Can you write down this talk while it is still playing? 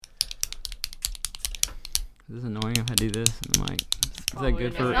this annoying if I do this? And I'm like, is that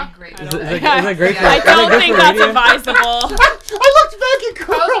good for? It's not great. Is that great for? I don't think that's advisable. I looked back at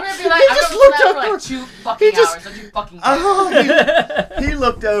Carl. He just looked over. For like 2 fucking hours. Don't you fucking he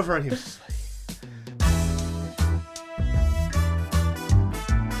looked over and he was like,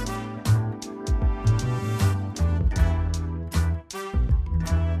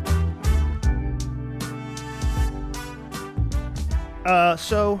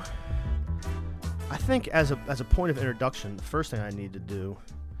 so I think as a point of introduction, the first thing I need to do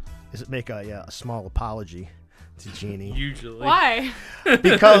is make a small apology to Jeannie. Usually. Why?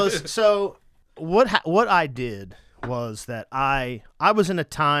 Because so what I did was that I was in a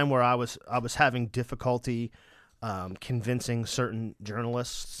time where I was having difficulty convincing certain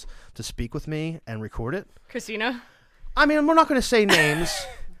journalists to speak with me and record it. Christina? I mean, we're not going to say names.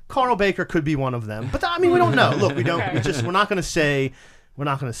 Carl Baker could be one of them, but I mean, we don't know. Look, we don't. Okay. We're not going to say. We're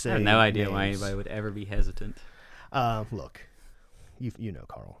not going to say. I have no idea names. why anybody would ever be hesitant. Look, you know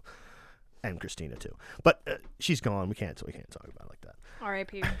Carl and Christina too, but she's gone. We can't talk about it like that.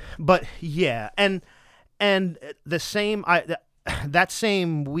 R.I.P. But yeah, and the same that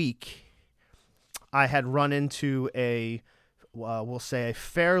same week, I had run into we'll say a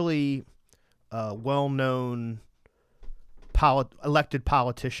fairly well-known elected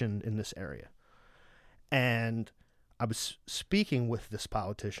politician in this area, and I was speaking with this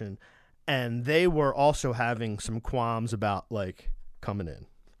politician, and they were also having some qualms about like coming in,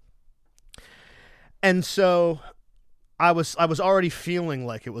 and so I was already feeling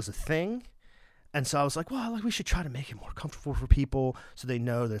like it was a thing, and so I was like, well, we should try to make it more comfortable for people so they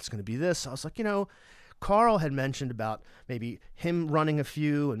know that it's going to be this. I was like, Carl had mentioned about maybe him running a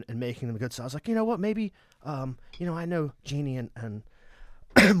few and making them good. So I was like, you know what, maybe, I know Jeannie and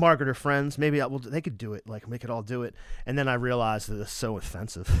Margaret are friends. Maybe they could do it, like make it all do it. And then I realized that it's so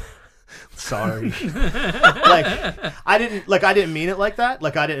offensive. Sorry. I didn't mean it like that.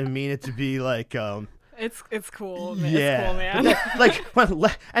 Like I didn't mean it to be like, It's cool. Man. yeah. It's cool,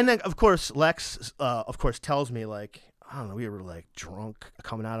 man. And then of course Lex, tells me like, I don't know, we were like drunk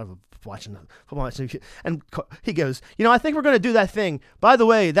coming out of watching the football match, and he goes, I think we're gonna do that thing. By the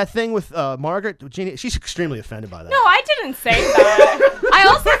way, that thing with Margaret, Jeannie, she's extremely offended by that. No, I didn't say that. I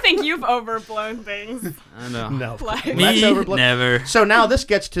also think you've overblown things. I know. No, Like- Lex Me overblown. never. So now this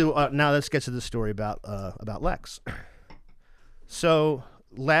gets to the story about Lex. So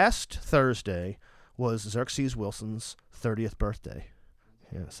last Thursday was Xerxes Wilson's 30th birthday.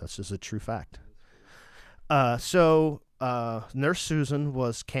 Yes, that's just a true fact. So Nurse Susan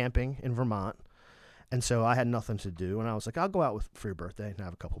was camping in Vermont, and so I had nothing to do, and I was like, I'll go out for your birthday and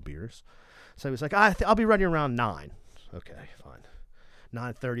have a couple beers. So he was like, I'll be ready around 9. Okay, fine.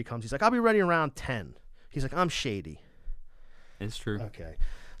 9:30 comes. He's like, I'll be ready around 10. He's like, I'm shady. It's true. Okay.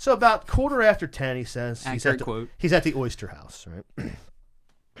 So about 10:15, he says Accurate quote. he's at the Oyster House, right?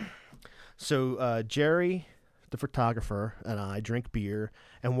 So Jerry, the photographer, and I drink beer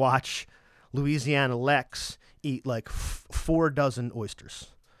and watch Louisiana Lex eat like 4 dozen oysters,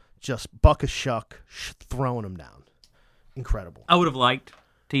 just buck a shuck, throwing them down. Incredible. I would have liked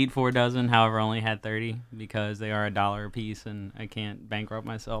to eat 4 dozen, however, I only had 30 because they are $1 a piece, and I can't bankrupt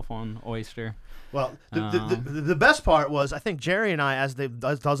myself on oyster. Well, the best part was I think Jerry and I, as the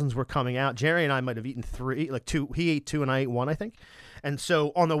dozens were coming out, Jerry and I might have eaten 3, like 2. He ate 2 and I ate 1, I think. And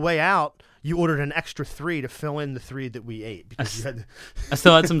so on the way out, you ordered an extra 3 to fill in the 3 that we ate because you had. I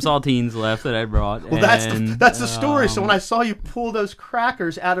still had some saltines left that I brought. Well, that's the story. So when I saw you pull those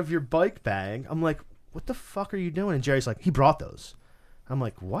crackers out of your bike bag, I'm like, "What the fuck are you doing?" And Jerry's like, "He brought those." I'm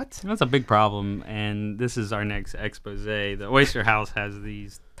like, "What?" That's a big problem, and this is our next expose. The Oyster House has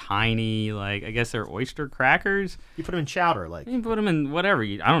these tiny, like, I guess they're oyster crackers. You put them in chowder, like. You put them in whatever.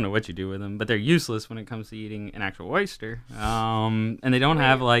 I don't know what you do with them, but they're useless when it comes to eating an actual oyster. And they don't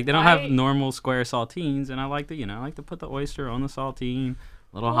have have normal square saltines. And I like to put the oyster on the saltine,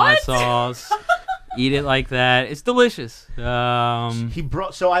 little hot sauce. Eat it like that. It's delicious. He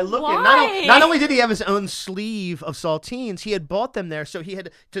brought. So I look at not only did he have his own sleeve of saltines, he had bought them there. So he had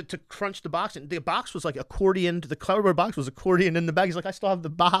to crunch the box, and the box was like accordion. The cardboard box was accordion in the bag. He's like, I still have the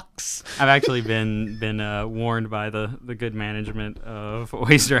box. I've actually been warned by the good management of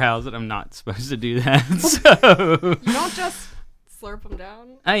Oyster House that I'm not supposed to do that. So You don't just slurp them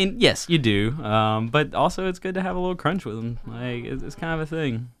down. I mean, yes, you do. But also, it's good to have a little crunch with them. Like it's kind of a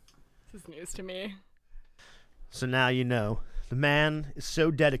thing. This is news to me. So now you know the man is so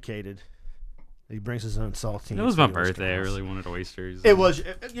dedicated that he brings his own saltines. It was my birthday. I really wanted oysters. It was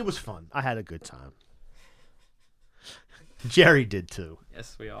fun. I had a good time. Jerry did too.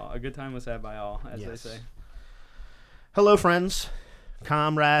 Yes, a good time was had by all, as they say. Hello, friends,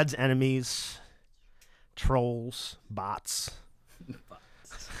 comrades, enemies, trolls, bots.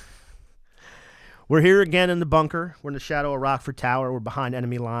 We're here again in the bunker. We're in the shadow of Rockford Tower. We're behind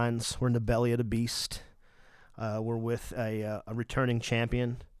enemy lines. We're in the belly of the beast. We're with a returning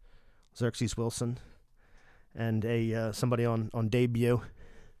champion, Xerxes Wilson, and somebody on debut,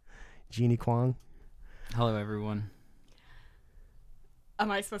 Jeannie Kwong. Hello, everyone.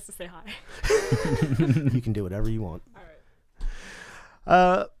 Am I supposed to say hi? You can do whatever you want. All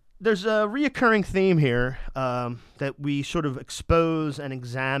right. There's a reoccurring theme here that we sort of expose and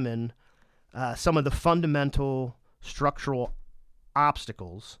examine some of the fundamental structural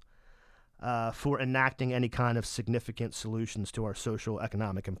obstacles for enacting any kind of significant solutions to our social,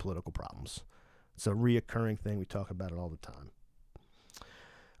 economic, and political problems. It's a reoccurring thing. We talk about it all the time.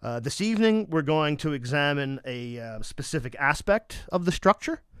 This evening, we're going to examine a specific aspect of the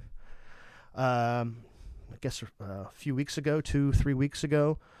structure. I guess a few weeks ago, 2-3 weeks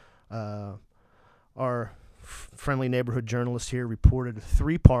ago, our friendly neighborhood journalist here reported a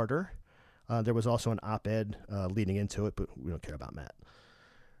 3-parter. There was also an op-ed leading into it, but we don't care about Matt.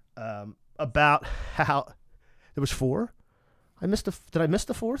 About how there was 4. Did I miss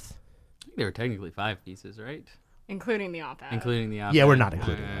the 4th? I think there were technically 5 pieces, right? Including the op-ed. Including the op-ed. Yeah, we're not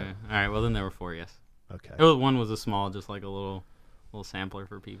including that. All right, well then there were 4, yes. Okay. One was a small, just like a little sampler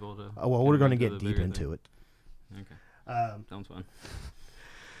for people to. Well, we're going to get deep into it. Okay. Sounds fun.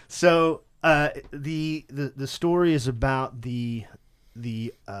 So the story is about the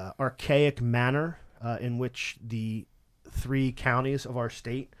archaic manner in which the 3 counties of our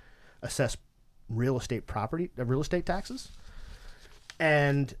state assess real estate taxes,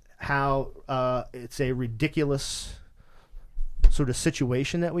 and how it's a ridiculous sort of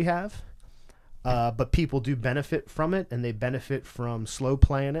situation that we have, but people do benefit from it, and they benefit from slow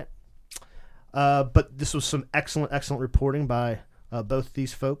playing it. But this was some excellent reporting by both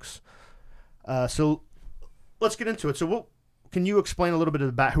these folks. So let's get into it. So can you explain a little bit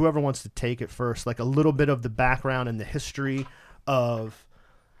of the whoever wants to take it first, like a little bit of the background and the history of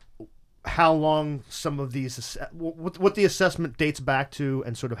how long some of these, what the assessment dates back to,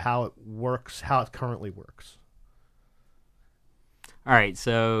 and sort of how it works, how it currently works. All right,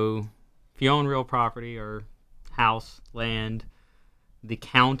 so if you own real property or house, land, the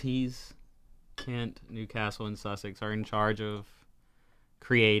counties, Kent, Newcastle, and Sussex, are in charge of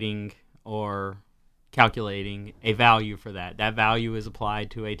creating or calculating a value for that. That value is applied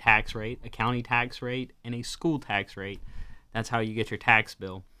to a tax rate, a county tax rate, and a school tax rate. That's how you get your tax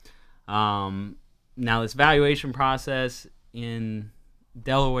bill. Now, this valuation process in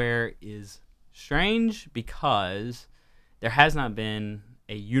Delaware is strange because there has not been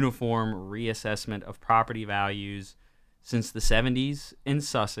a uniform reassessment of property values since the 70s in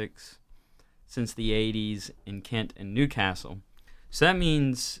Sussex, since the 80s in Kent and Newcastle. So that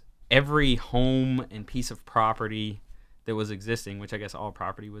means every home and piece of property that was existing, which I guess all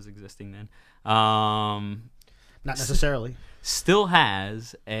property was existing then, not necessarily, still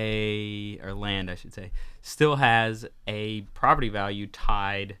has land, I should say, still has a property value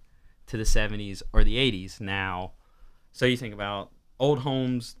tied to the 70s or the 80s now. So you think about old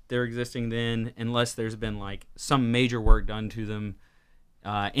homes, they're existing then, unless there's been like some major work done to them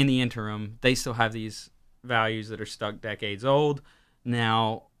in the interim, they still have these values that are stuck decades old.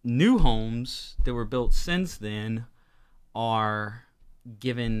 Now, new homes that were built since then are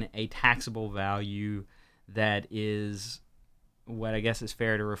given a taxable value that is what I guess is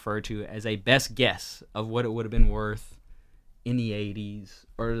fair to refer to as a best guess of what it would have been worth in the 80s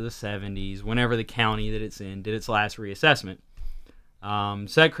or the 70s, whenever the county that it's in did its last reassessment.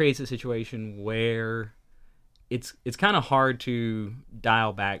 So that creates a situation where it's kind of hard to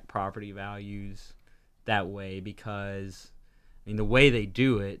dial back property values that way, because I mean, the way they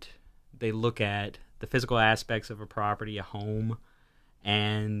do it, they look at the physical aspects of a property, a home,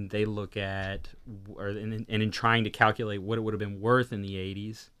 and they look at, in trying to calculate what it would have been worth in the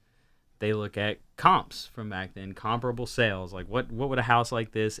 80s, they look at comps from back then, comparable sales. Like, what would a house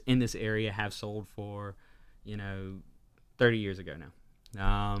like this in this area have sold for, 30 years ago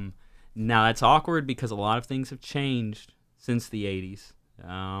now? Now, that's awkward because a lot of things have changed since the 80s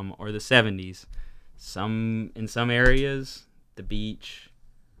or the 70s. In some areas, the beach,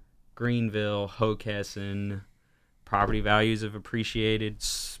 Greenville, Hockessin, property values have appreciated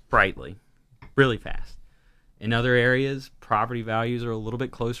sprightly, really fast. In other areas, property values are a little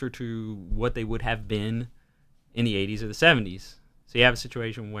bit closer to what they would have been in the 80s or the 70s. So you have a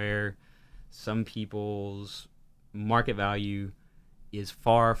situation where some people's market value is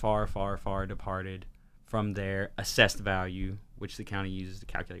far, far, far, far departed from their assessed value, which the county uses to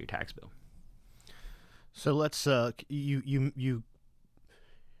calculate your tax bill. So let's you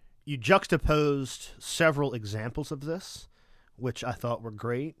you juxtaposed several examples of this, which I thought were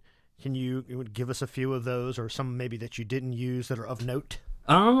great. Can you give us a few of those, or some maybe that you didn't use that are of note?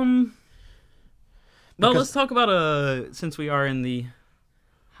 Well, let's talk about since we are in the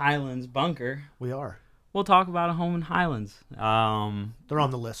Highlands bunker, We are. we'll talk about a home in Highlands. They're on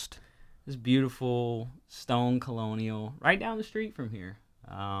the list. This beautiful stone colonial right down the street from here.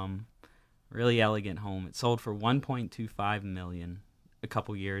 Really elegant home. It sold for $1.25 million a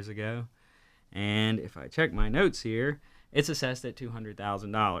couple years ago, and if I check my notes here, it's assessed at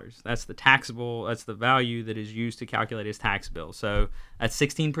 $200,000. That's the taxable. That's the value that is used to calculate its tax bill. So that's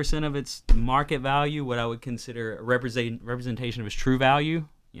 16% of its market value. What I would consider a representation of its true value.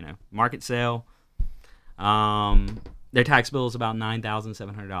 Market sale. Their tax bill is about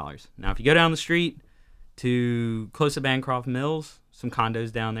 $9,700. Now, if you go down the street to close to Bancroft Mills, some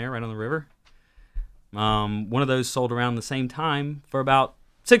condos down there right on the river. One of those sold around the same time for about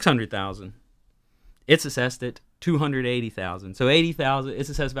 $600,000. It's assessed at $280,000. So $80,000. Its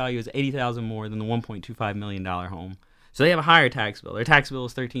assessed value is $80,000 more than the $1.25 million home. So they have a higher tax bill. Their tax bill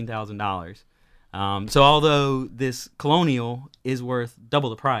is $13,000. So although this colonial is worth double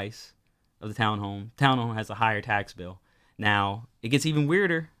the price of the townhome has a higher tax bill. Now it gets even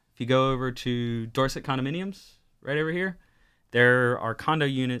weirder if you go over to Dorset Condominiums, right over here. There are condo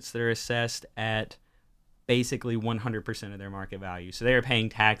units that are assessed at basically 100% of their market value. So they are paying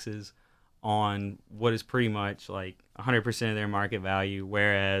taxes on what is pretty much like 100% of their market value,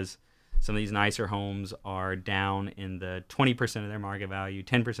 whereas some of these nicer homes are down in the 20% of their market value,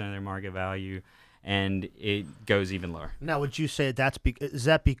 10% of their market value, and it goes even lower. Now, would you say is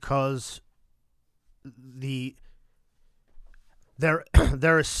that because they're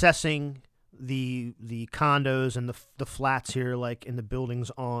assessing the condos and the flats here, like in the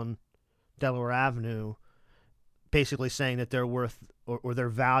buildings on Delaware Avenue, basically saying that they're worth or their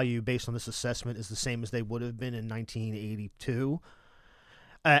value based on this assessment is the same as they would have been in 1982,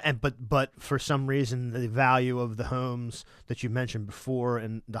 but for some reason the value of the homes that you mentioned before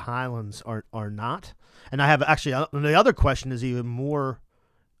in the Highlands are not. And I have actually the other question is even more.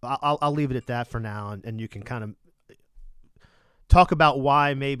 I'll leave it at that for now, and you can kind of talk about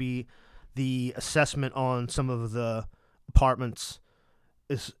why maybe the assessment on some of the apartments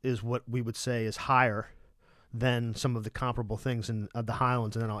is what we would say is higher than some of the comparable things in the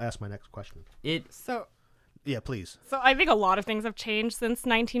Highlands, and then I'll ask my next question. Yeah, please. So I think a lot of things have changed since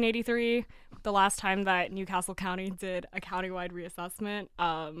 1983, the last time that Newcastle County did a countywide reassessment.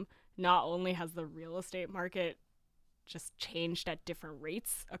 Not only has the real estate market just changed at different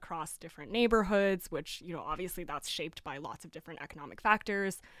rates across different neighborhoods, which, obviously that's shaped by lots of different economic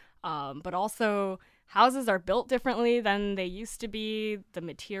factors, but also houses are built differently than they used to be. The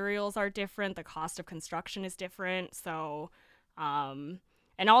materials are different. The cost of construction is different. So, and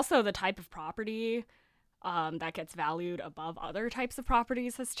also the type of property that gets valued above other types of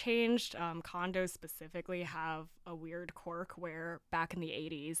properties has changed. Condos specifically have a weird quirk where back in the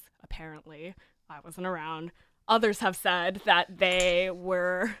 80s, apparently, I wasn't around, others have said that they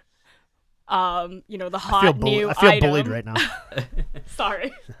were, the hot new item. I feel bullied right now.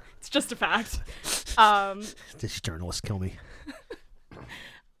 Sorry. It's just a fact. This journalist kill me.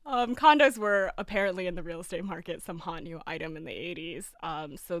 Condos were apparently in the real estate market some hot new item in the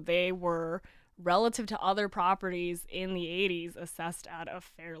 80s. So they were, relative to other properties in the 80s, assessed at a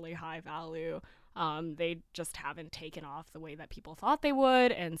fairly high value. They just haven't taken off the way that people thought they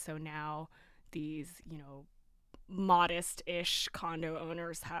would. And so now these, modest-ish condo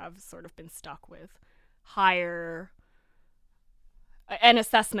owners have sort of been stuck with an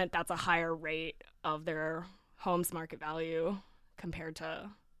assessment that's a higher rate of their home's market value compared to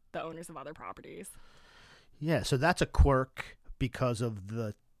the owners of other properties. Yeah, so that's a quirk because of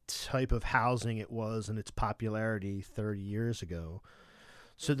the type of housing it was and its popularity 30 years ago.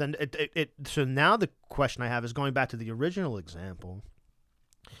 So then so now the question I have is going back to the original example.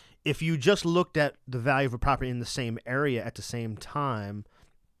 If you just looked at the value of a property in the same area at the same time,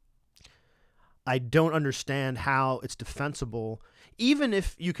 I don't understand how it's defensible, even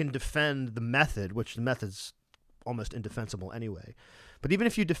if you can defend the method, which the method's almost indefensible anyway. But even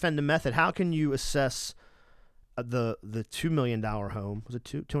if you defend the method, how can you assess the $2 million home? Was it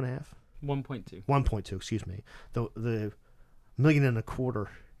two and a half? 1.2. 1.2, excuse me. The $1.25 million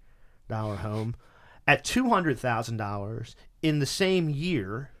home at $200,000 in the same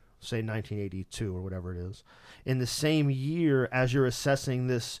year, say 1982 or whatever it is, in the same year as you're assessing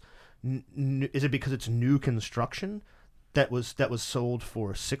this. Is it because it's new construction that was sold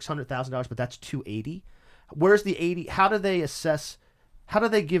for $600,000, but that's $280,000? Where's the 80? How do they assess? How do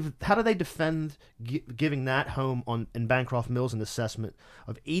they defend giving that home in Bancroft Mills an assessment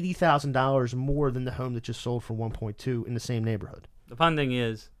of $80,000 more than the home that just sold for 1.2 in the same neighborhood? The fun thing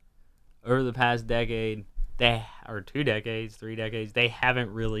is, over the past decade, 2 decades, 3 decades, they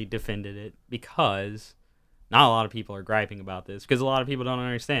haven't really defended it because not a lot of people are griping about this, because a lot of people don't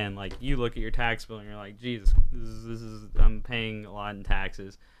understand. Like, you look at your tax bill and you're like, Jesus, this is I'm paying a lot in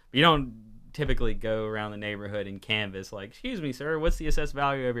taxes. But you don't typically go around the neighborhood and canvass like, excuse me, sir, what's the assessed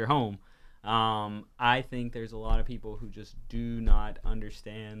value of your home? I think there's a lot of people who just do not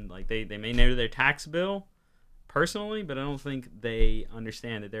understand. Like, they may know their tax bill personally, but I don't think they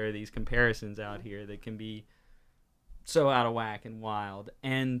understand that there are these comparisons out here that can be so out of whack and wild.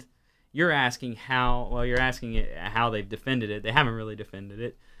 And you're asking how they've defended it. They haven't really defended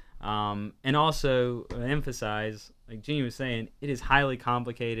it. And also emphasize, like Jeannie was saying, it is highly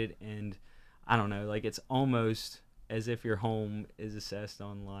complicated, and I don't know, like, it's almost as if your home is assessed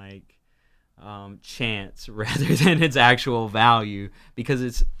on like chance rather than its actual value,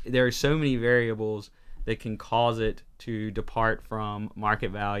 because there are so many variables that can cause it to depart from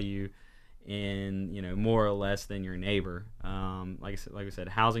market value in, more or less than your neighbor. Like I said,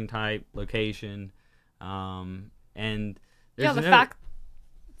 housing type, location, and there's the fact.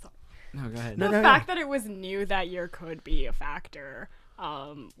 No, go ahead. The fact that it was new that year could be a factor.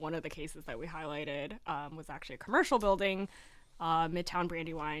 One of the cases that we highlighted was actually a commercial building, Midtown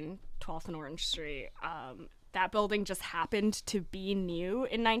Brandywine, 12th and Orange Street. That building just happened to be new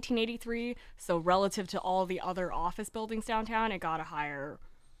in 1983, so relative to all the other office buildings downtown, it got a higher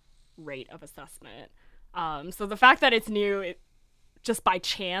rate of assessment. So the fact that it's new, just by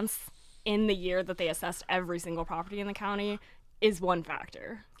chance, in the year that they assessed every single property in the county, is one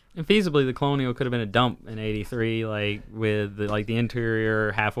factor. And feasibly, the Colonial could have been a dump in '83, like with the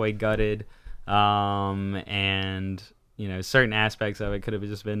interior halfway gutted, and certain aspects of it could have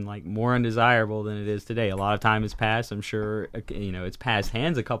just been like more undesirable than it is today. A lot of time has passed. I'm sure it's passed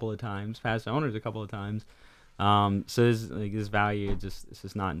hands a couple of times, passed owners a couple of times. So this value it's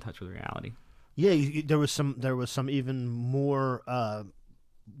just not in touch with reality. Yeah, there was some even more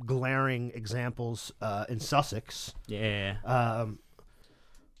glaring examples in Sussex. Yeah.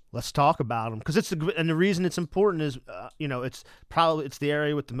 Let's talk about them, because and the reason it's important is it's the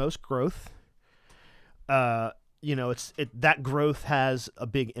area with the most growth. That growth has a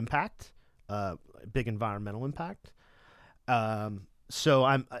big impact, big environmental impact.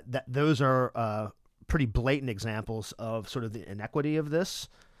 So those are pretty blatant examples of sort of the inequity of this.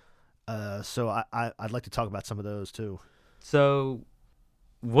 So I'd like to talk about some of those too. So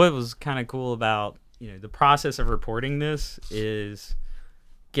what was kind of cool about the process of reporting this is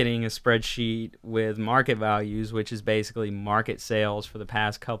getting a spreadsheet with market values, which is basically market sales for the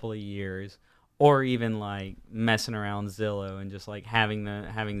past couple of years, or even like messing around Zillow and just like having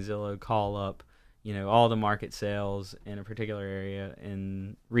Zillow call up, all the market sales in a particular area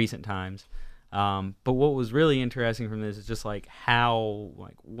in recent times. But what was really interesting from this is just like how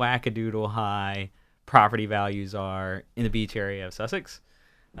like wackadoodle high property values are in the beach area of Sussex.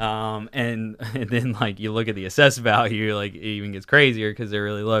 And then like you look at the assessed value, like it even gets crazier because they're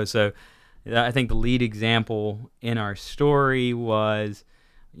really low. So I think the lead example in our story was,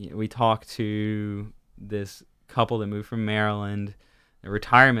 we talked to this couple that moved from Maryland. Their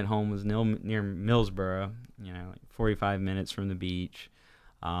retirement home was near Millsboro, like 45 minutes from the beach.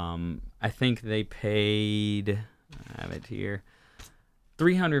 I think they paid, I have it here,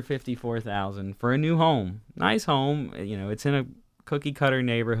 $354,000 for a new home. Nice home. It's in a cookie cutter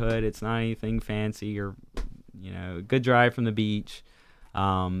neighborhood. It's not anything fancy or, good drive from the beach.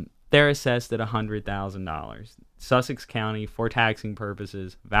 They're assessed at $100,000. Sussex County, for taxing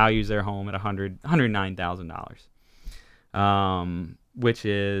purposes, values their home at $109,000, which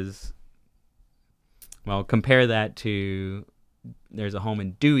is, well, compare that to, there's a home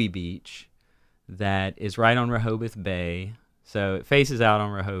in Dewey Beach that is right on Rehoboth Bay. So it faces out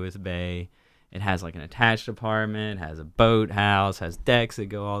on Rehoboth Bay. It has like an attached apartment, has a boathouse, has decks that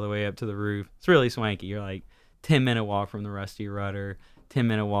go all the way up to the roof. It's really swanky. You're like 10-minute walk from the Rusty Rudder,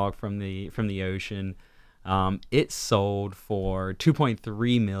 10-minute walk from the ocean. It sold for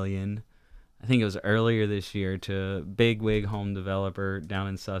 $2.3 million. I think it was earlier this year, to big wig home developer down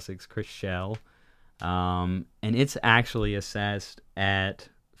in Sussex, Chris Schell. And it's actually assessed at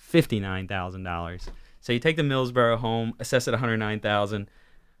 $59,000. So you take the Millsboro home, assessed at $109,000,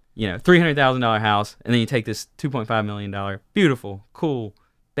 $300,000 house, and then you take this $2.5 million beautiful, cool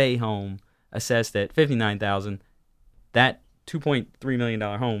bay home assessed at $59,000. That $2.3 million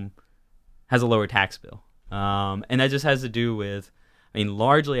home has a lower tax bill. And that just has to do with,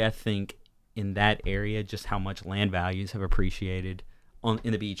 largely I think in that area, just how much land values have appreciated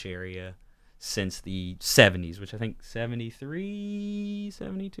in the beach area since the 70s, which I think 73,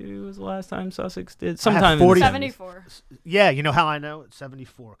 72 was the last time Sussex did. Sometime in the 70s. 74. Yeah, you know how I know? It's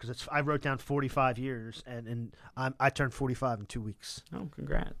 74 because I wrote down 45 years, and I turned 45 in 2 weeks. Oh,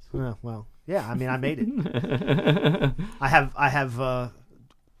 congrats. Well, yeah. I mean, I made it. I have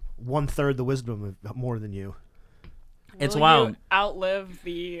 1/3 the wisdom of more than you. It's Will wild. you outlive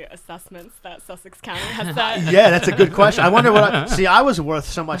the assessments that Sussex County has set? Yeah, that's a good question. I wonder what. I was worth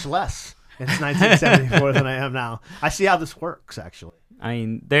so much less in 1974 than I am now. I see how this works, actually. I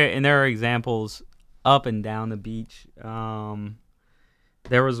mean, there are examples up and down the beach.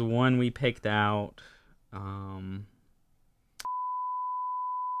 There was one we picked out.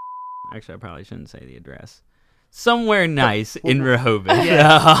 Actually, I probably shouldn't say the address. Somewhere nice in Rehoboth.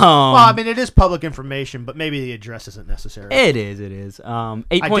 Yeah. Well, I mean, it is public information, but maybe the address isn't necessary. It is. I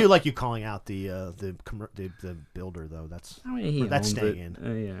do like you calling out the builder, though. That's staying in.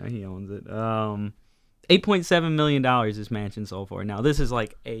 Yeah, he owns it. $8.7 million this mansion sold for. Now this is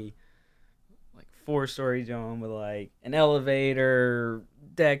like a 4-story dome with like an elevator,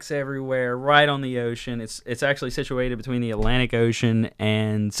 decks everywhere, right on the ocean. It's actually situated between the Atlantic Ocean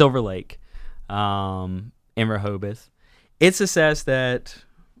and Silver Lake, in Rehoboth. It's assessed at.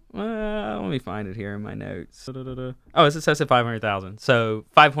 Let me find it here in my notes. Oh, it's assessed at $500,000. So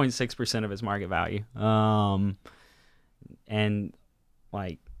 5.6% of its market value. And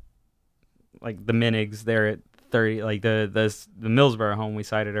like the Minigs, they're at 30. Like the Millsboro home we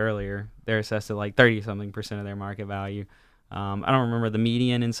cited earlier, they're assessed at like 30-something% of their market value. I don't remember, the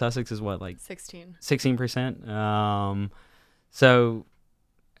median in Sussex is what, like 16%. So,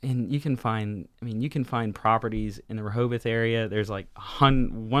 and you can find properties in the Rehoboth area. There's like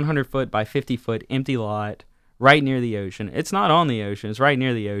 100 foot by 50 foot empty lot right near the ocean. It's not on the ocean. It's right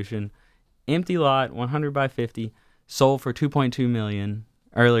near the ocean. Empty lot, 100 by 50, sold for $2.2 million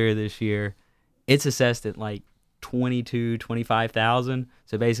earlier this year. It's assessed at like $25,000.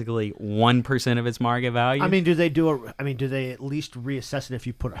 So basically 1% of its market value. I mean, do they at least reassess it if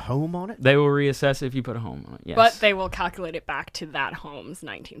you put a home on it? They will reassess it if you put a home on it. Yes. But they will calculate it back to that home's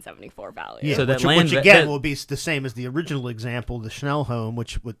 1974 value. Yeah, so that which again will be the same as the original example, the Schnell home,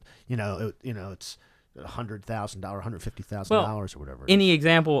 which would it's $100,000, $150,000 or whatever. In the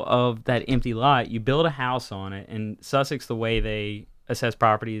example of that empty lot, you build a house on it, and Sussex, the way they assess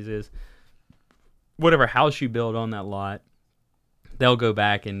properties is whatever house you build on that lot, they'll go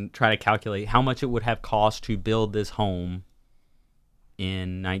back and try to calculate how much it would have cost to build this home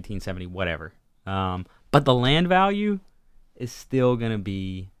in 1970, whatever. But the land value is still going to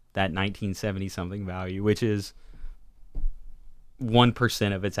be that 1970 something value, which is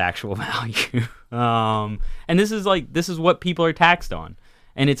 1% of its actual value. And this is what people are taxed on,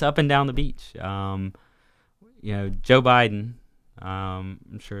 and it's up and down the beach. Joe Biden.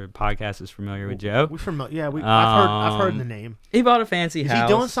 I'm sure the podcast is familiar with Joe. I've heard the name. He bought a fancy house. Is he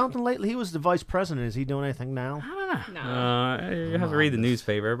doing something lately? He was the vice president. Is he doing anything now? I don't know. No. You have to read the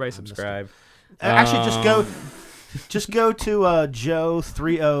newspaper. Everybody subscribe. Actually, just go to Joe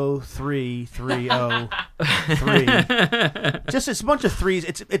 303303. Just it's a bunch of threes.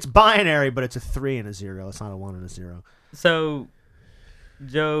 It's binary, but it's a 3 and a 0. It's not a 1 and a 0. So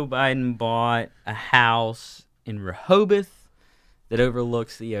Joe Biden bought a house in Rehoboth that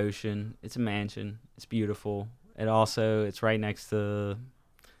overlooks the ocean. It's a mansion. It's beautiful. It's right next to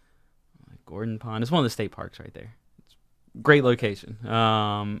Gordon Pond. It's one of the state parks right there. It's a great location. It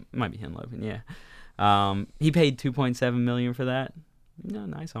might be Henlopen, yeah. He paid $2.7 million for that.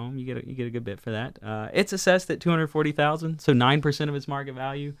 Nice home. You get a good bit for that. It's assessed at $240,000, so 9% of its market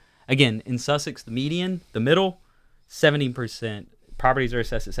value. Again, in Sussex, the median, the middle, 17%. Properties are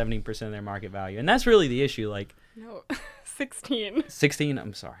assessed at 17% of their market value, and that's really the issue. Like, No, 16. 16.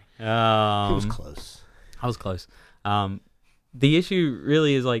 I'm sorry. He was close. I was close. The issue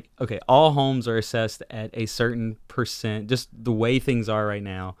really is like, okay, all homes are assessed at a certain percent. Just the way things are right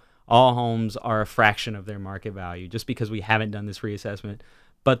now, all homes are a fraction of their market value, just because we haven't done this reassessment.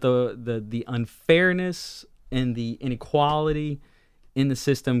 But the unfairness and the inequality in the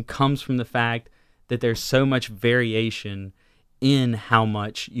system comes from the fact that there's so much variation in how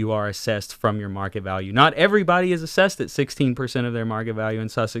much you are assessed from your market value. Not everybody is assessed at 16% of their market value in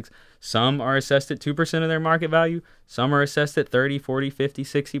Sussex. Some are assessed at 2% of their market value. Some are assessed at 30, 40, 50,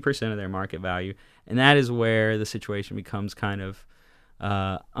 60% of their market value. And that is where the situation becomes kind of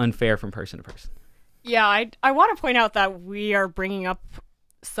unfair from person to person. Yeah, I want to point out that we are bringing up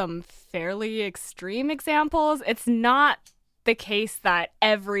some fairly extreme examples. It's not the case that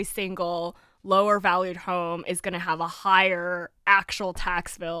every single lower valued home is going to have a higher actual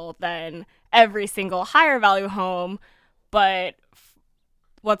tax bill than every single higher value home. But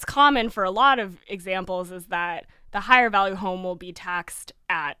what's common for a lot of examples is that the higher value home will be taxed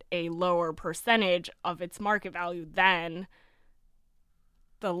at a lower percentage of its market value than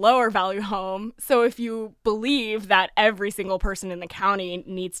the lower value home. So if you believe that every single person in the county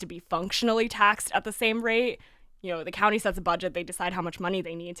needs to be functionally taxed at the same rate, the county sets a budget, they decide how much money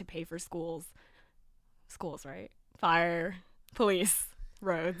they need to pay for schools, right? Fire, police,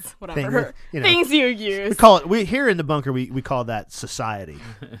 roads, whatever. Things you use. We here in the bunker we call that society.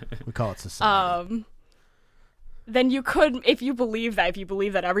 We call it society. Then you could, if you believe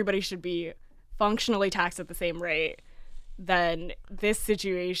that everybody should be functionally taxed at the same rate, then this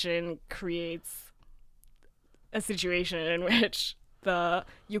situation creates a situation in which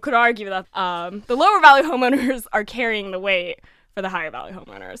you could argue that the lower value homeowners are carrying the weight for the higher value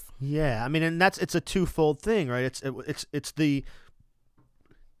homeowners. Yeah, I mean, and it's a twofold thing, right? It's the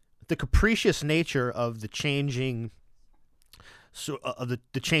capricious nature of the changing the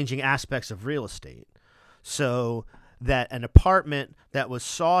changing aspects of real estate. So that an apartment that was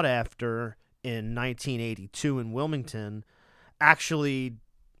sought after in 1982 in Wilmington actually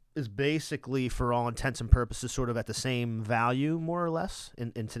is basically, for all intents and purposes, sort of at the same value, more or less,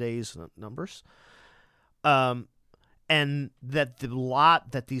 in today's numbers. And that the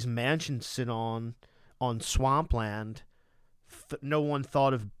lot that these mansions sit on swampland, no one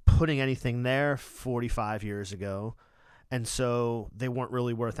thought of putting anything there 45 years ago. And so they weren't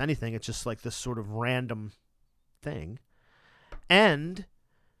really worth anything. It's just like this sort of random thing. And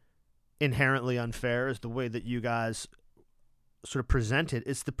inherently unfair is the way that you guys sort of present it.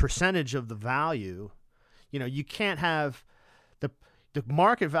 It's the percentage of the value. You can't have the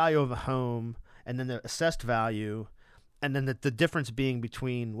market value of a home and then the assessed value and then the difference being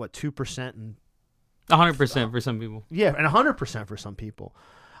between, 2% and 100% for some people. Yeah, and 100% for some people.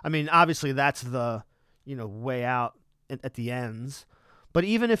 I mean, obviously that's the, way out at the ends. But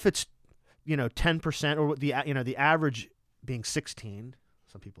even if it's, 10% or the average being 16,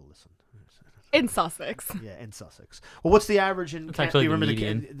 some people listen. In Sussex. Yeah, in Sussex. Well, what's the average in? It's actually the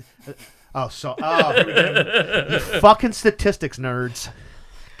median. Here we go. You fucking statistics nerds.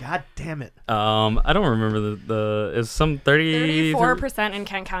 God damn it. I don't remember the is some 34% in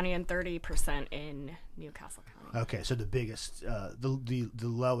Kent County and 30% in Newcastle County. Okay, so the biggest, the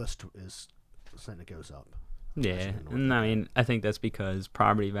lowest is it goes up. Yeah, and I mean, I think that's because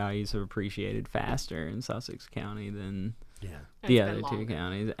property values have appreciated faster in Sussex County than the other two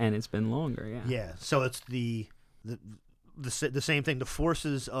counties, and it's been longer. Yeah. Yeah. So it's the same thing. The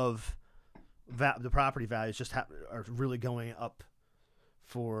forces of the property values just are really going up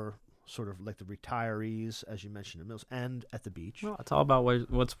for sort of like the retirees, as you mentioned, in Mills and at the beach. Well, it's all about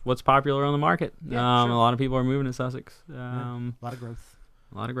what's popular on the market. Yeah, sure. A lot of people are moving to Sussex. A lot of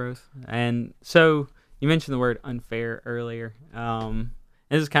growth. And so you mentioned the word unfair earlier.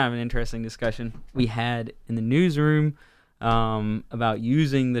 This is kind of an interesting discussion we had in the newsroom about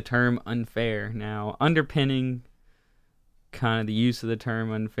using the term unfair. Now, underpinning kind of the use of the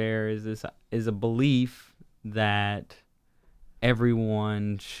term unfair is a belief that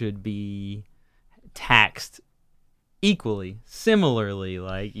everyone should be taxed equally, similarly.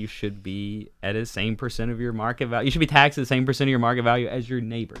 Like you should be at the same percent of your market value. You should be taxed at the same percent of your market value as your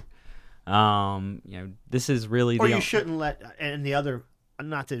neighbor. This is really you shouldn't let. And the other,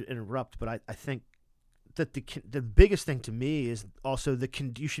 not to interrupt, but I think that the biggest thing to me is also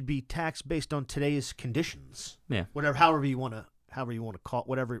you should be taxed based on today's conditions. Yeah. However you want to call it,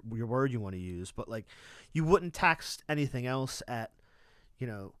 whatever your word you want to use, but like you wouldn't tax anything else at,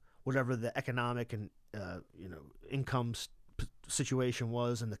 whatever the economic and income situation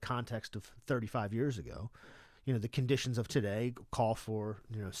was in the context of 35 years ago. The conditions of today call for,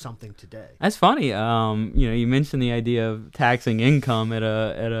 something today. That's funny. You mentioned the idea of taxing income at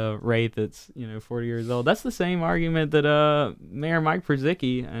a rate that's, 40 years old. That's the same argument that Mayor Mike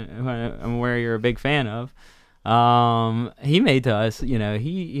Purzycki, who I'm aware you're a big fan of, he made to us. I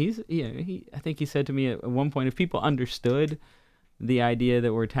think he said to me at one point, if people understood the idea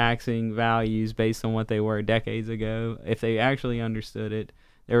that we're taxing values based on what they were decades ago, if they actually understood it,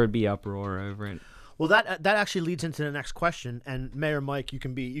 there would be uproar over it. Well, that actually leads into the next question, and Mayor Mike, you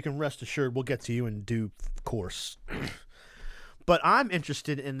can rest assured we'll get to you in due course. But I'm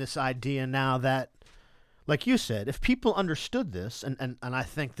interested in this idea now that, like you said, if people understood this, and I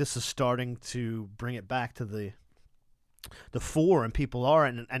think this is starting to bring it back to the fore, and people are,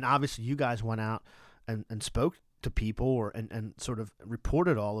 and obviously you guys went out and spoke to people and sort of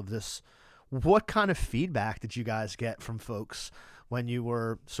reported all of this. What kind of feedback did you guys get from folks when you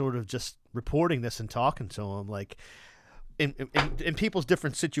were sort of just reporting this and talking to them, like in people's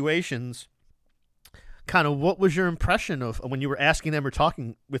different situations? kind of what was your impression of when you were asking them or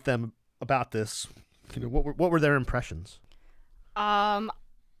talking with them about this? What were their impressions?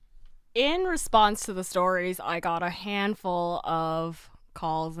 In response to the stories, I got a handful of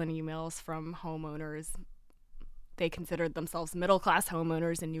calls and emails from homeowners. They considered themselves middle-class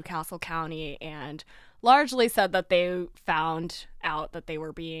homeowners in Newcastle County and largely said that they found out that they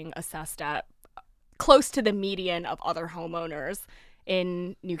were being assessed at close to the median of other homeowners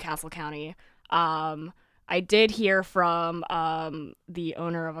in Newcastle County. I did hear from the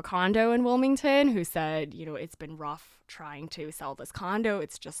owner of a condo in Wilmington who said, it's been rough trying to sell this condo.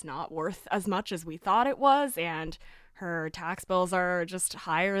 It's just not worth as much as we thought it was, and her tax bills are just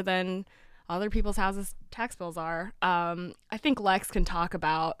higher than other people's houses' tax bills are. I think Lex can talk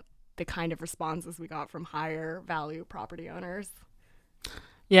about the kind of responses we got from higher value property owners.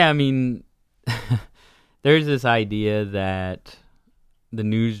 Yeah, I mean, there's this idea that the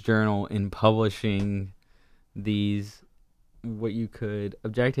News Journal, in publishing these, what you could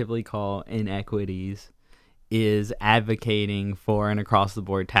objectively call inequities, is advocating for an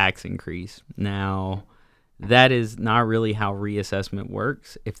across-the-board tax increase. Now, that is not really how reassessment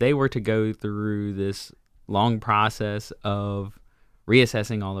works. If they were to go through this long process of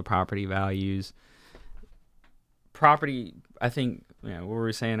reassessing all the property values, I think, what we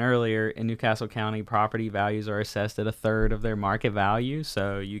were saying earlier, in Newcastle County, property values are assessed at a third of their market value.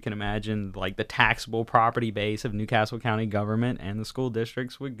 So you can imagine like the taxable property base of Newcastle County government and the school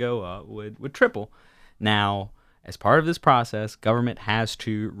districts would go up, would triple. Now, as part of this process, government has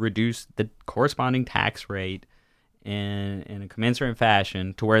to reduce the corresponding tax rate in a commensurate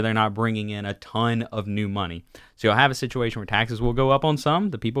fashion to where they're not bringing in a ton of new money. So you'll have a situation where taxes will go up on some,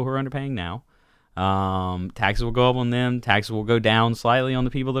 the people who are underpaying now. Taxes will go up on them. Taxes will go down slightly on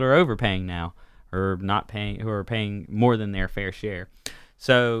the people that are overpaying now, or not paying, who are paying more than their fair share.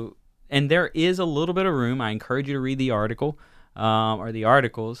 So, and there is a little bit of room. I encourage you to read the article. Or the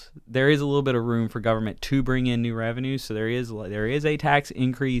articles. There is a little bit of room for government to bring in new revenues, so there is a tax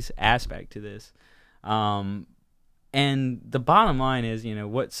increase aspect to this. And the bottom line is,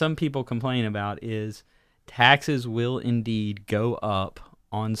 what some people complain about is taxes will indeed go up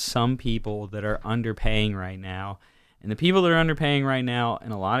on some people that are underpaying right now. And the people that are underpaying right now,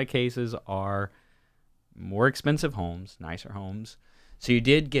 in a lot of cases, are more expensive homes, nicer homes. So you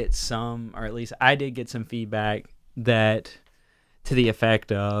did get some, or at least I did get some feedback that to the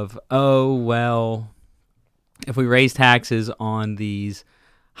effect of, oh, well, if we raise taxes on these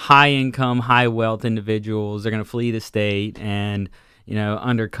high income, high wealth individuals, they're going to flee the state and,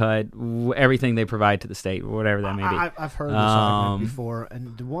 undercut everything they provide to the state, whatever that may be. I've heard this argument before,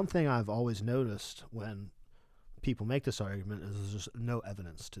 and the one thing I've always noticed when people make this argument is there's just no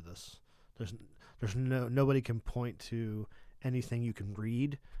evidence to this. Nobody can point to anything you can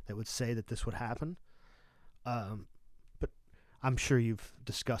read that would say that this would happen. But I'm sure you've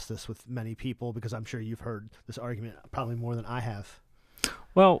discussed this with many people because I'm sure you've heard this argument probably more than I have.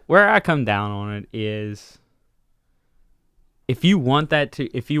 Well, where I come down on it is if you want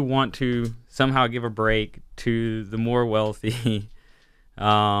to somehow give a break to the more wealthy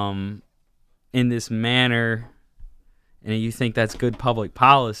in this manner, and you think that's good public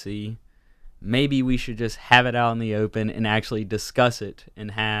policy, maybe we should just have it out in the open and actually discuss it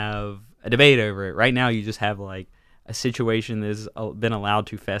and have a debate over it. Right now, you just have like a situation that's been allowed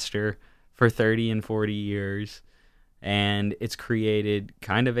to fester for 30 and 40 years, and it's created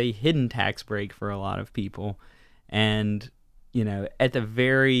kind of a hidden tax break for a lot of people. And, at the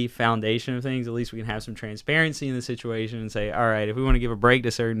very foundation of things, at least we can have some transparency in the situation and say, all right, if we want to give a break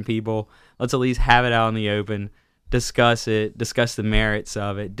to certain people, let's at least have it out in the open, discuss it, discuss the merits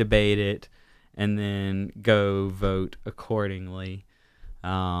of it, debate it, and then go vote accordingly. So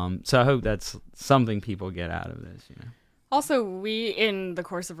I hope that's something people get out of this, Also, we, in the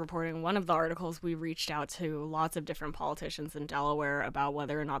course of reporting one of the articles, we reached out to lots of different politicians in Delaware about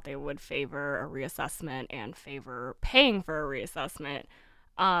whether or not they would favor a reassessment and favor paying for a reassessment.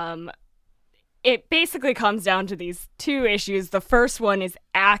 It basically comes down to these two issues. The first one is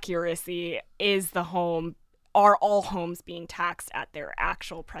accuracy. Are all homes being taxed at their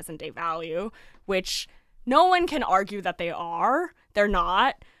actual present day value? Which no one can argue that they are. They're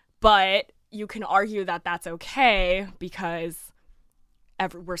not. But you can argue that that's okay because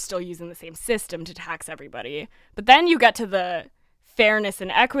we're still using the same system to tax everybody. But then you get to the fairness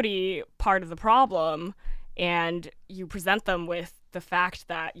and equity part of the problem, and you present them with the fact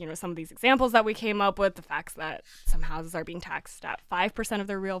that, some of these examples that we came up with, the facts that some houses are being taxed at 5% of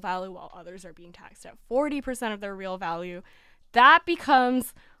their real value while others are being taxed at 40% of their real value, that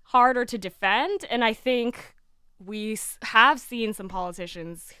becomes harder to defend. And I think we have seen some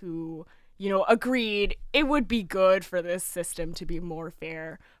politicians who agreed it would be good for this system to be more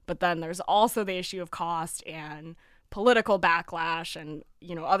fair. But then there's also the issue of cost and political backlash and,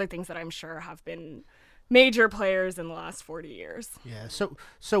 other things that I'm sure have been major players in the last 40 years. Yeah. So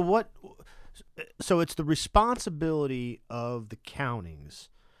it's the responsibility of the counties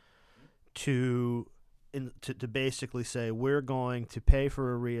to basically say, we're going to pay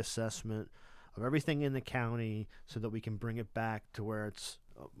for a reassessment of everything in the county so that we can bring it back to where it's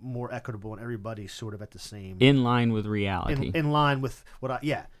more equitable and everybody's sort of at the same, in line with reality. in line with what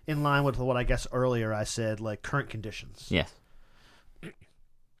I guess earlier I said, like current conditions. Yes.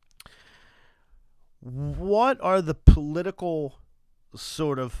 What are the political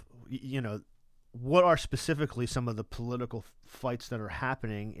sort of, what are specifically some of the political fights that are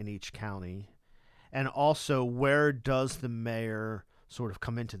happening in each county? And also, where does the mayor sort of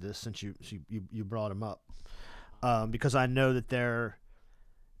come into this, since you brought him up? Because I know that there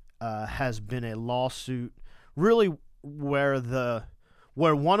has been a lawsuit, really, where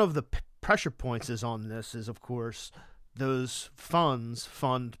one of the pressure points is on this is, of course, those funds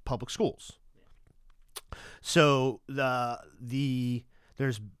fund public schools. So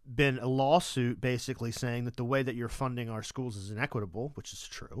there's been a lawsuit basically saying that the way that you're funding our schools is inequitable, which is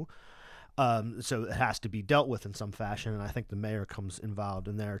true. So it has to be dealt with in some fashion, and I think the mayor comes involved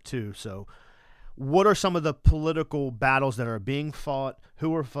in there too. So what are some of the political battles that are being fought,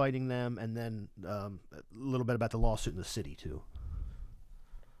 who are fighting them, and then a little bit about the lawsuit in the city too?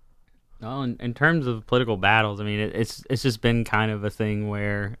 Well, in terms of political battles, I mean, it's just been kind of a thing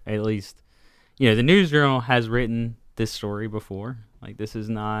where, at least, the News Journal has written this story before. Like, this is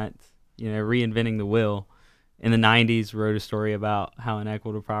not, reinventing the wheel. In the 90s, wrote a story about how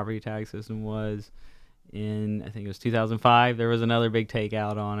inequitable property tax system was. In, I think it was 2005, there was another big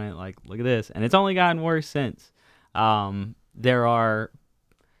takeout on it. Like, look at this. And it's only gotten worse since. There are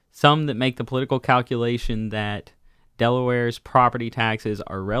some that make the political calculation that Delaware's property taxes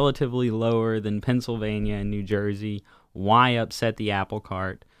are relatively lower than Pennsylvania and New Jersey. Why upset the apple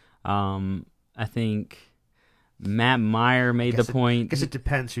cart? I think Matt Meyer made the point. I guess it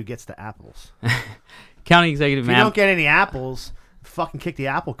depends who gets the apples. County Executive Matt. If you don't get any apples, fucking kick the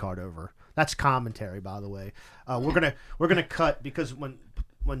apple cart over. That's commentary, by the way. We're gonna cut, because when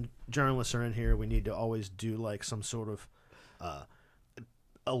journalists are in here, we need to always do like some sort of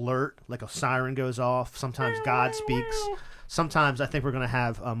alert, like a siren goes off. Sometimes God speaks. Sometimes I think we're gonna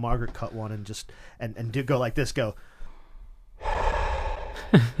have Margaret cut one and just and do go like this. Go.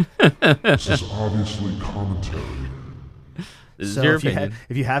 This is obviously commentary. This is So your if opinion.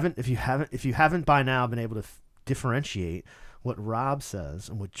 you haven't by now been able to differentiate what Rob says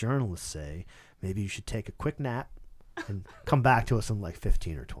and what journalists say, maybe you should take a quick nap and come back to us in like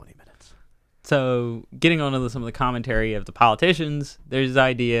 15 or 20 minutes. So, getting on to some of the commentary of the politicians, there's the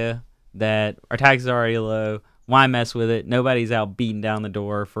idea that our taxes are already low. Why mess with it? Nobody's out beating down the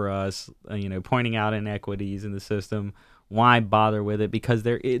door for us, pointing out inequities in the system. Why bother with it? Because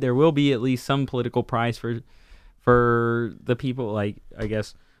there will be at least some political price for the people, like, I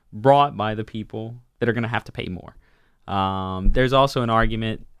guess, brought by the people that are going to have to pay more. There's also an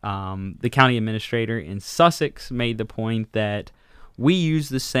argument. The county administrator in Sussex made the point that we use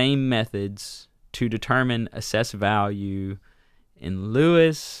the same methods to determine assessed value in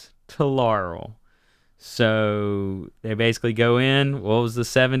Lewis to Laurel. So they basically go in, what was the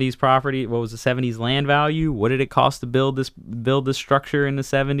 70s property? What was the 70s land value? What did it cost to build this structure in the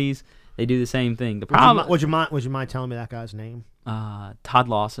 70s? They do the same thing. The problem. Would you mind telling me that guy's name? Todd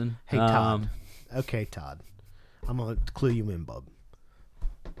Lawson. Hey, Todd. Okay, Todd. I'm gonna clue you in, bub.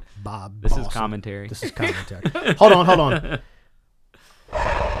 Bob. This Boston. is commentary. This is commentary. Hold on.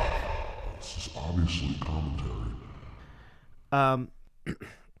 This is obviously commentary.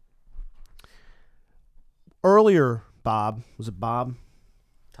 Earlier, Bob. Was it Bob?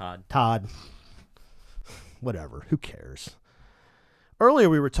 Todd. Whatever. Who cares? Earlier,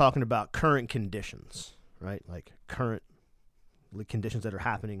 we were talking about current conditions, right? Like current conditions that are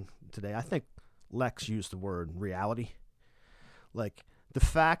happening today. I think Lex used the word reality. Like the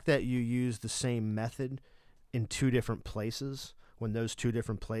fact that you use the same method in two different places, when those two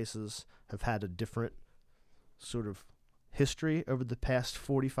different places have had a different sort of history over the past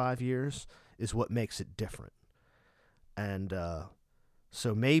 45 years, is what makes it different. And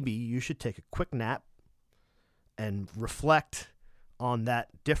so maybe you should take a quick nap and reflect on that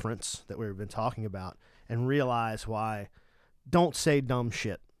difference that we've been talking about and realize why. Don't say dumb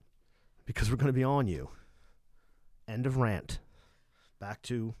shit, because we're going to be on you. End of rant. Back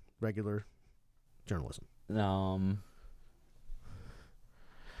to regular journalism. Do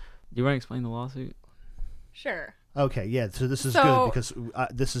you want to explain the lawsuit? Sure. Okay, yeah. So this is So- good because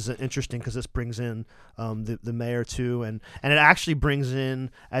this is interesting because this brings in the mayor too, and it actually brings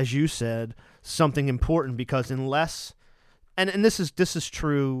in, as you said, something important because unless, and this is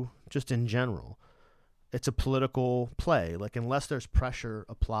true just in general, it's a political play. Like unless there's pressure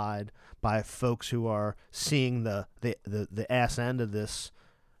applied by folks who are seeing the ass end of this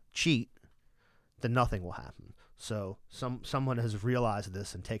cheat, then nothing will happen. So someone has realized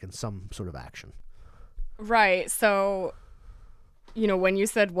this and taken some sort of action. Right. So, when you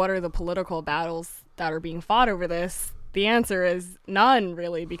said what are the political battles that are being fought over this, the answer is none,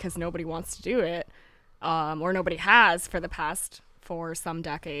 really, because nobody wants to do it, or nobody has for some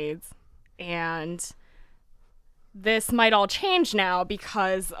decades. And this might all change now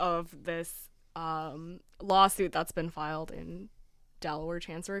because of this lawsuit that's been filed in Delaware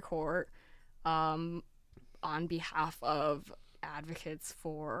Chancery Court on behalf of advocates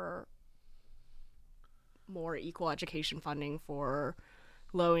for more equal education funding for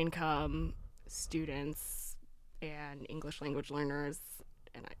low-income students and English language learners,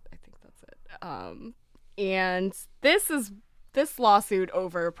 and I think that's it. And this lawsuit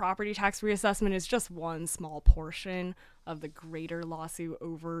over property tax reassessment is just one small portion of the greater lawsuit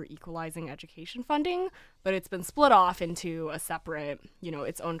over equalizing education funding, but it's been split off into a separate,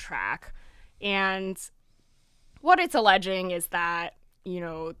 its own track. And what it's alleging is that,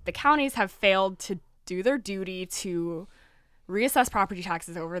 the counties have failed to do their duty to reassess property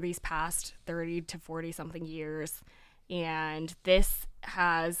taxes over these past 30 to 40 something years. And this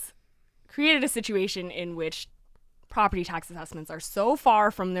has created a situation in which property tax assessments are so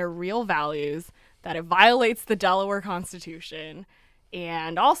far from their real values that it violates the Delaware Constitution.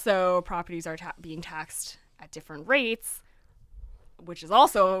 And also, properties are being taxed at different rates, which is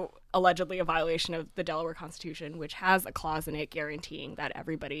also allegedly a violation of the Delaware Constitution, which has a clause in it guaranteeing that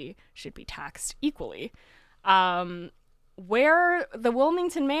everybody should be taxed equally. Where the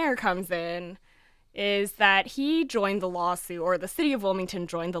Wilmington mayor comes in is that he joined the lawsuit, or the city of Wilmington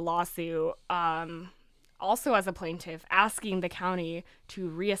joined the lawsuit, also as a plaintiff, asking the county to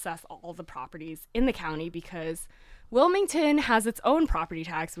reassess all the properties in the county because Wilmington has its own property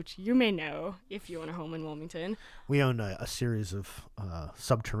tax, which you may know if you own a home in Wilmington. We own a series of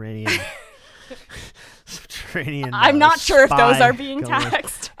subterranean. I'm not sure if those are being goers.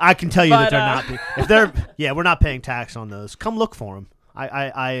 taxed. I can tell you that but, they're not. If they're, we're not paying tax on those. Come look for them.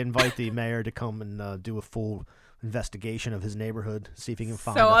 I invite the mayor to come and do a full investigation of his neighborhood, see if he can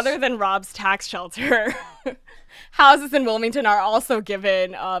find us. So other than Rob's tax shelter, houses in Wilmington are also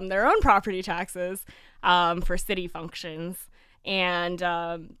given their own property taxes for city functions. And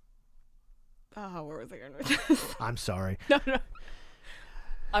where was I going with this? I'm sorry. No.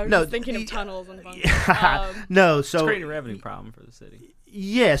 I was No, just thinking of tunnels and bunkers. No, so It's creating a revenue problem for the city.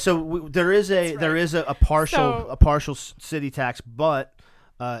 yeah, so there is a partial city tax, but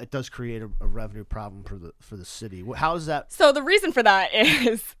it does create a revenue problem for the city. How is that? So the reason for that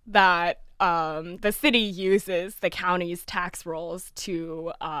is that the city uses the county's tax rolls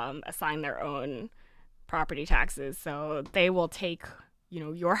to assign their own property taxes. So they will take,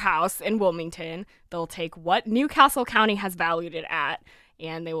 your house in Wilmington. They'll take what Newcastle County has valued it at,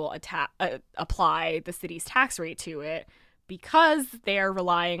 and they will apply the city's tax rate to it because they are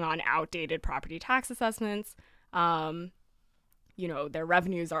relying on outdated property tax assessments. Their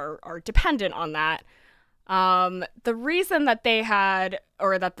revenues are dependent on that. The reason that they had,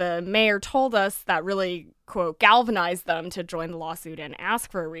 or that the mayor told us that really, quote, galvanized them to join the lawsuit and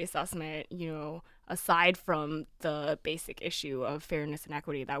ask for a reassessment, aside from the basic issue of fairness and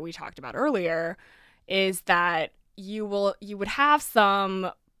equity that we talked about earlier, is that you would have some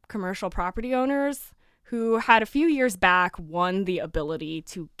commercial property owners who had a few years back won the ability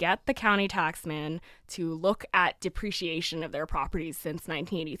to get the county taxman to look at depreciation of their properties since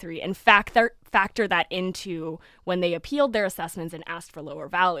 1983 and factor that into when they appealed their assessments and asked for lower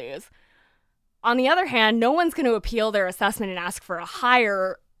values. On the other hand, no one's going to appeal their assessment and ask for a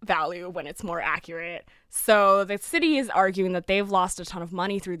higher value when it's more accurate. So the city is arguing that they've lost a ton of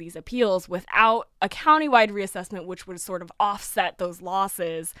money through these appeals without a countywide reassessment, which would sort of offset those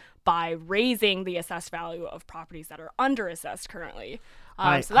losses by raising the assessed value of properties that are underassessed currently.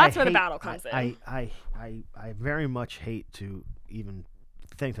 So that's where the battle comes in. I very much hate to even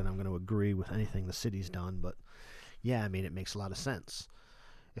think that I'm going to agree with anything the city's done, but yeah, I mean, it makes a lot of sense.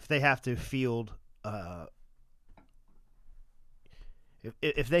 If they have to field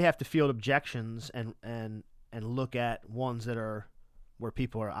if they have to field objections and look at ones that are where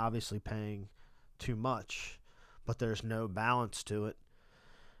people are obviously paying too much, but there's no balance to it,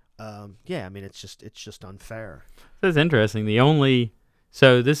 I mean, it's just unfair. That's interesting.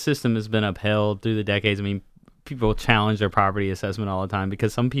 So this system has been upheld through the decades. I mean, people challenge their property assessment all the time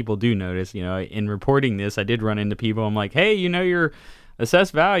because some people do notice, in reporting this, I did run into people. I'm like, hey, your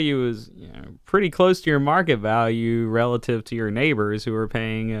assessed value is pretty close to your market value relative to your neighbors who are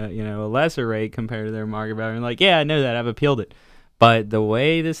paying a lesser rate compared to their market value. And like, yeah, I know that. I've appealed it. But the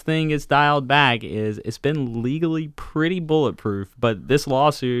way this thing gets dialed back is it's been legally pretty bulletproof. But this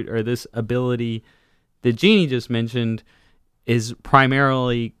lawsuit or this ability that Jeannie just mentioned is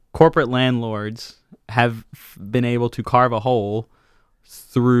primarily corporate landlords have been able to carve a hole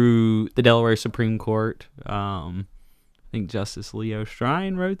through the Delaware Supreme Court. I think Justice Leo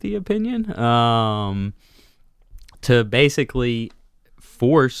Strine wrote the opinion to basically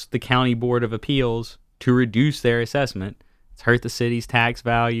force the County Board of Appeals to reduce their assessment. It's hurt the city's tax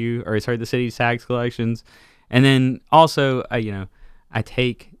value, or it's hurt the city's tax collections. And then also, I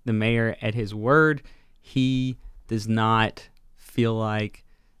take the mayor at his word. He does not feel like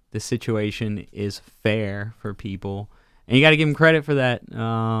the situation is fair for people. And you got to give him credit for that.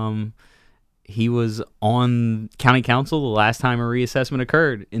 He was on county council the last time a reassessment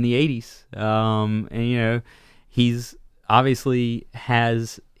occurred in the 80s. And he's obviously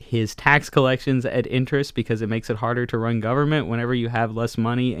has his tax collections at interest because it makes it harder to run government whenever you have less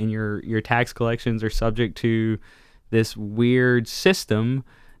money and your tax collections are subject to this weird system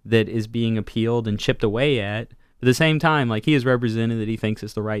that is being appealed and chipped away at. At the same time, like, he has represented that he thinks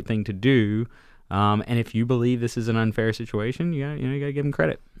it's the right thing to do. And if you believe this is an unfair situation, you gotta give him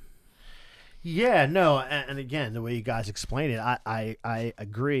credit. Yeah, no, and again, the way you guys explain it, I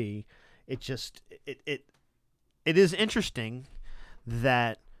agree. It just it is interesting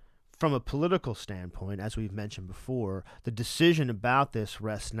that from a political standpoint, as we've mentioned before, the decision about this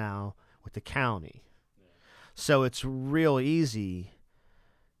rests now with the county. Yeah. So it's real easy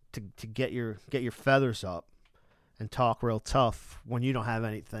to get your feathers up and talk real tough when you don't have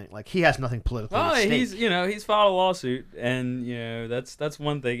anything. Like, he has nothing politically at stake. He's filed a lawsuit, and that's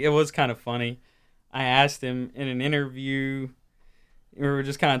one thing. It was kind of funny. I asked him in an interview. We were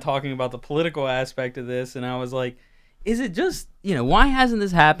just kind of talking about the political aspect of this, and I was like, is it just, why hasn't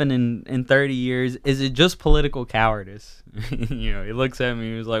this happened in 30 years? Is it just political cowardice? He looks at me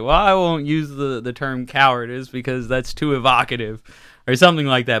and he was like, well, I won't use the term cowardice because that's too evocative or something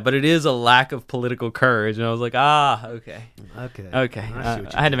like that. But it is a lack of political courage. And I was like, okay. I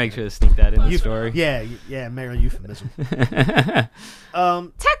had to make sure to sneak that in the story. Yeah, mayor euphemism.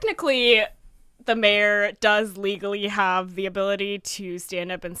 Technically, the mayor does legally have the ability to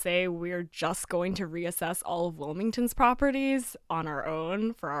stand up and say, we're just going to reassess all of Wilmington's properties on our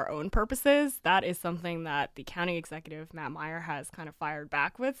own for our own purposes. That is something that the county executive, Matt Meyer, has kind of fired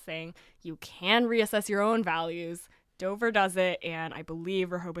back with, saying you can reassess your own values. Dover does it, and I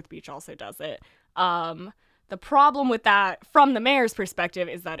believe Rehoboth Beach also does it. The problem with that, from the mayor's perspective,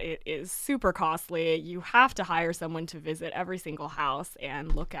 is that it is super costly. You have to hire someone to visit every single house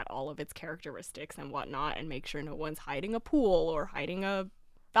and look at all of its characteristics and whatnot and make sure no one's hiding a pool or hiding a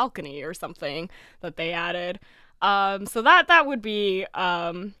balcony or something that they added. So that would be,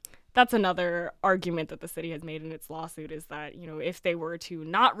 that's another argument that the city has made in its lawsuit, is that, if they were to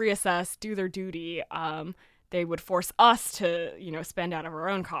not reassess, do their duty, they would force us to, spend out of our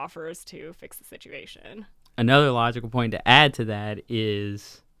own coffers to fix the situation. Another logical point to add to that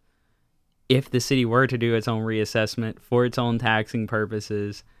is, if the city were to do its own reassessment for its own taxing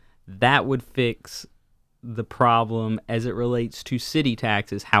purposes, that would fix the problem as it relates to city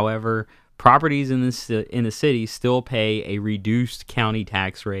taxes. However, properties in the city still pay a reduced county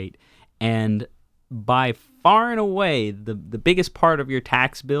tax rate, and by far and away, the biggest part of your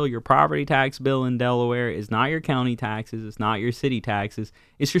tax bill, your property tax bill in Delaware, is not your county taxes, it's not your city taxes,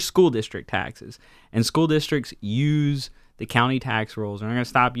 it's your school district taxes. And school districts use the county tax rolls. They're not going to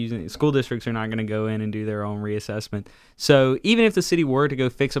stop using it. School districts are not going to go in and do their own reassessment. So even if the city were to go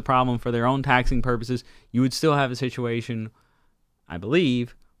fix a problem for their own taxing purposes, you would still have a situation, I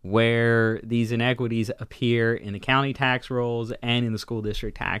believe, where these inequities appear in the county tax rolls and in the school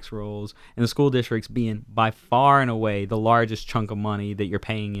district tax rolls, and the school districts being by far and away the largest chunk of money that you're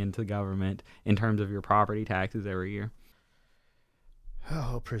paying into the government in terms of your property taxes every year.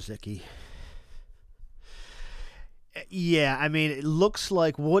 Oh, Przicki. Yeah, I mean, it looks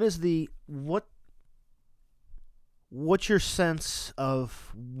like, what's your sense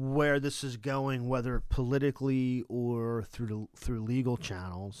of where this is going, whether politically or through legal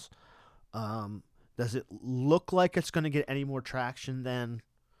channels? Does it look like it's going to get any more traction than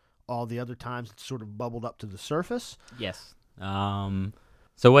all the other times it's sort of bubbled up to the surface? Yes.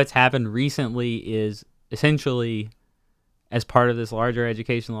 So what's happened recently is, essentially, as part of this larger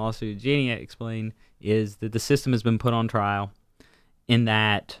education lawsuit Jeannie explained, is that the system has been put on trial, in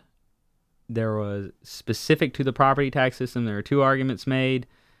that there was specific to the property tax system. There are two arguments made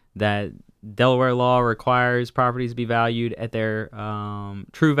that Delaware law requires properties to be valued at their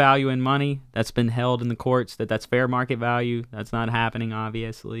true value in money. That's been held in the courts that's fair market value. That's not happening,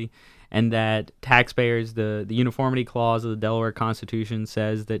 obviously. And that taxpayers, the uniformity clause of the Delaware Constitution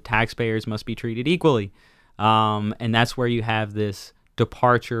says that taxpayers must be treated equally. And that's where you have this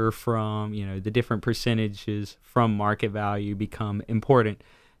departure from, the different percentages from market value become important.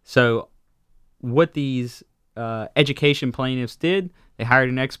 So what these education plaintiffs did, they hired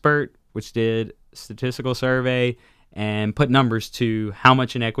an expert, which did a statistical survey and put numbers to how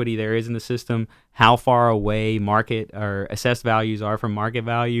much inequity there is in the system, how far away market or assessed values are from market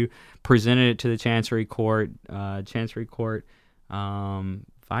value, presented it to the Chancery Court,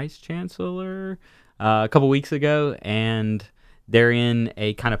 Vice Chancellor a couple weeks ago, and they're in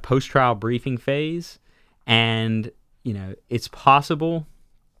a kind of post-trial briefing phase. And, it's possible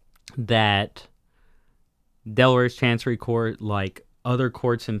that Delaware's Chancery Court, like other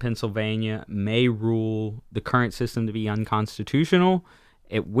courts in Pennsylvania, may rule the current system to be unconstitutional,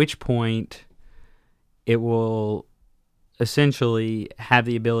 at which point it will essentially have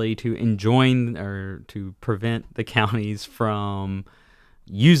the ability to enjoin or to prevent the counties from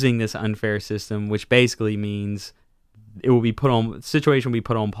using this unfair system, which basically means the situation will be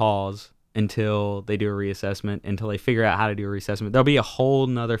put on pause until they do a reassessment, until they figure out how to do a reassessment. There'll be a whole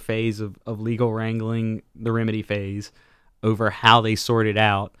nother phase of legal wrangling, the remedy phase, over how they sort it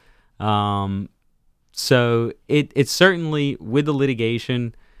out. So it's certainly, with the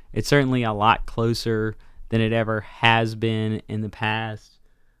litigation, it's certainly a lot closer than it ever has been in the past.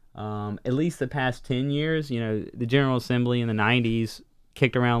 At least the past 10 years, the General Assembly in the 90s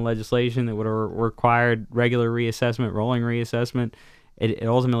kicked around legislation that would have required regular reassessment, rolling reassessment. It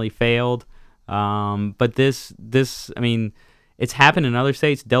ultimately failed. But this, it's happened in other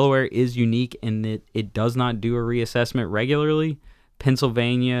states. Delaware is unique in that it does not do a reassessment regularly.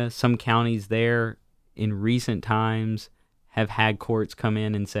 Pennsylvania, some counties there in recent times have had courts come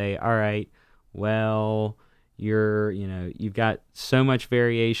in and say, all right, well, you've got so much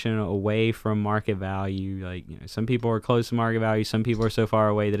variation away from market value. Like, some people are close to market value. Some people are so far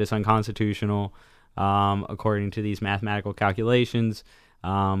away that it's unconstitutional. According to these mathematical calculations,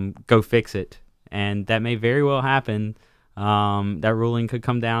 go fix it. And that may very well happen. That ruling could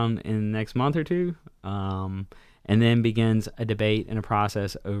come down in the next month or two, and then begins a debate and a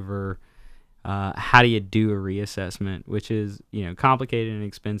process over how do you do a reassessment, which is complicated and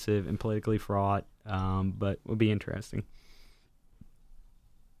expensive and politically fraught, but will be interesting.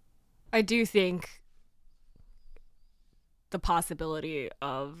 I do think the possibility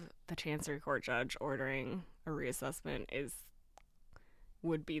of the Chancery Court judge ordering a reassessment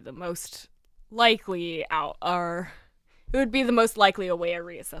would be the most likely it would be the most likely a way a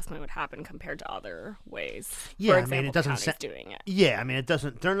reassessment would happen compared to other ways. Yeah, For example, it doesn't counties doing it. Yeah, it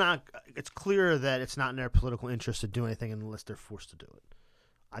doesn't. They're not. It's clear that it's not in their political interest to do anything unless they're forced to do it.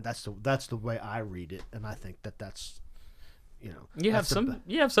 That's the way I read it, and I think that's. You have some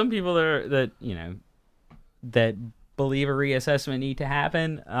people that believe a reassessment need to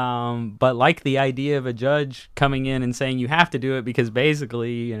happen, but like the idea of a judge coming in and saying you have to do it because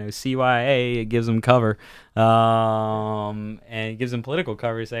basically CYA, it gives them cover, and it gives them political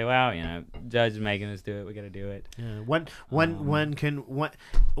cover to say, well, judge is making us do it, we got to do it. Yeah.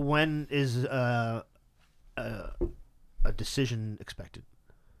 When is a decision expected?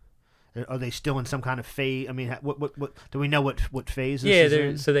 Are they still in some kind of phase? What do we know? What phase this is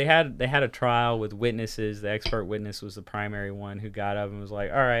in? So they had a trial with witnesses. The expert witness was the primary one who got up and was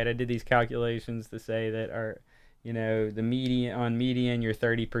like, "All right, I did these calculations to say that the median, you're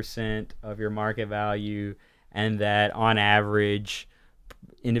 30% of your market value, and that on average,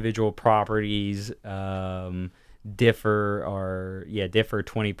 individual properties differ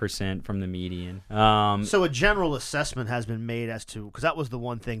 20% from the median." So a general assessment has been made as to, because that was the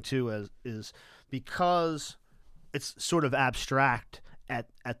one thing too, is because it's sort of abstract at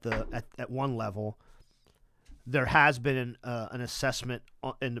one level. There has been an assessment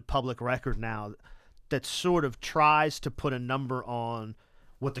in the public record now that sort of tries to put a number on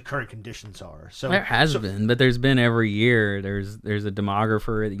what the current conditions are. So there has been, but there's been every year. There's a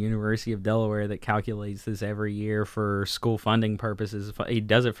demographer at the University of Delaware that calculates this every year for school funding purposes. He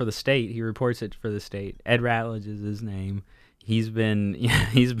does it for the state. He reports it for the state. Ed Ratledge is his name. He's been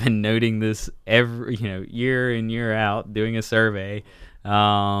noting this every year in, year out, doing a survey.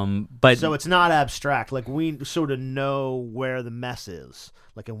 But so it's not abstract. Like, we sort of know where the mess is,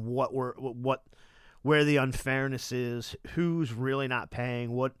 like, and where the unfairness is, who's really not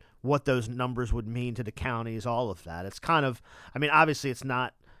paying, what those numbers would mean to the counties, all of that. It's kind of, obviously it's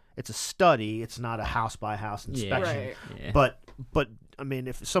not it's a study. It's not a house by house inspection. Right. Yeah. But I mean,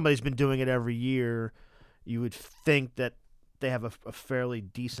 if somebody's been doing it every year, you would think that they have a fairly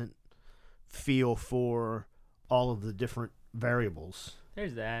decent feel for all of the different variables.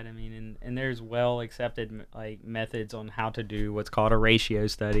 There's that. I mean, and there's well accepted like methods on how to do what's called a ratio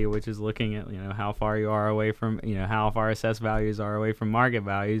study, which is looking at how far you are away from how far assessed values are away from market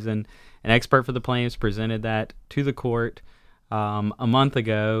values. And an expert for the plaintiffs presented that to the court a month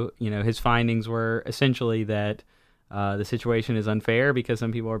ago. His findings were essentially that the situation is unfair because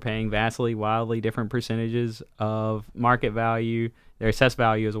some people are paying wildly different percentages of market value. Their assessed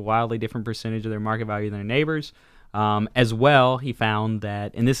value is a wildly different percentage of their market value than their neighbors. As well, he found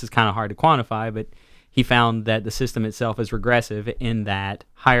that, and this is kind of hard to quantify, but he found that the system itself is regressive in that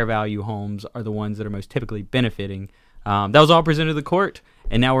higher value homes are the ones that are most typically benefiting. That was all presented to the court,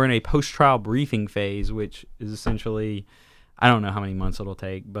 and now we're in a post-trial briefing phase, which is essentially, I don't know how many months it'll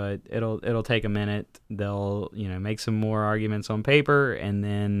take, but it'll take a minute. They'll make some more arguments on paper, and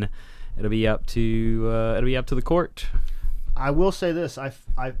then it'll be up to the court. I will say this: I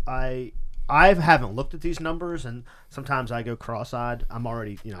haven't looked at these numbers, and sometimes I go cross-eyed. I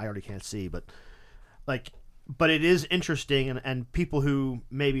already can't see, but it is interesting, and people who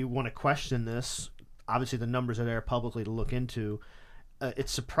maybe want to question this, obviously the numbers are there publicly to look into. It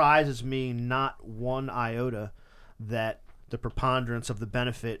surprises me not one iota that the preponderance of the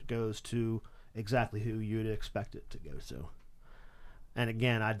benefit goes to exactly who you'd expect it to go to. And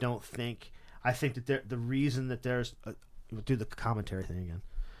again, I think that the reason that there's we'll do the commentary thing again.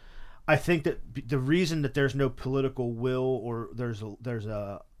 I think that the reason that there's no political will or there's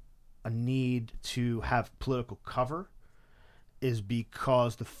a need to have political cover is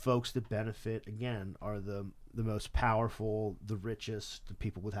because the folks that benefit, again, are the most powerful, the richest, the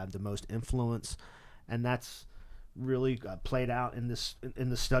people who have the most influence, and that's really played out in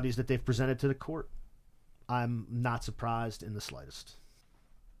the studies that they've presented to the court. I'm not surprised in the slightest.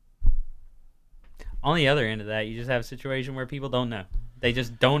 On the other end of that, you just have a situation where people don't know. They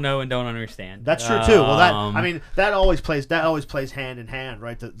just don't know and don't understand. That's true too. Well, that always plays hand in hand,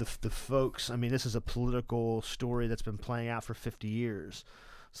 right? The folks. I mean, this is a political story that's been playing out for 50 years.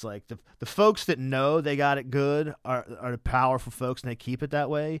 It's like the folks that know they got it good are the powerful folks, and they keep it that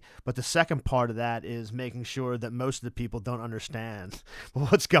way. But the second part of that is making sure that most of the people don't understand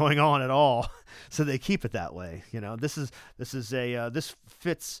what's going on at all, so they keep it that way. This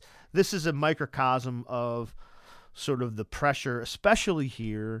is a microcosm of sort of the pressure, especially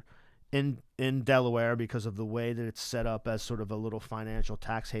here in Delaware, because of the way that it's set up as sort of a little financial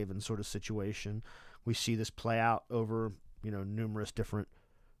tax haven sort of situation. We see this play out over numerous different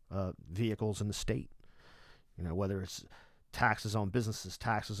vehicles in the state. Whether it's taxes on businesses,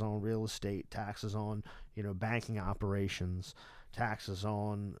 taxes on real estate, taxes on banking operations, taxes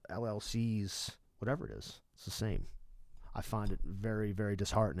on LLCs, whatever it is, it's the same. I find it very, very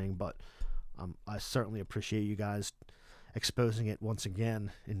disheartening, but I certainly appreciate you guys exposing it once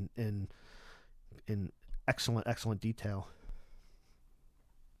again in excellent detail.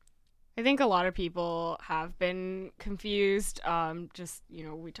 I think a lot of people have been confused.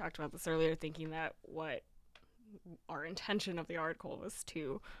 We talked about this earlier, thinking that what our intention of the article was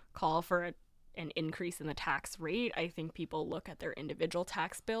to call for an increase in the tax rate. I think people look at their individual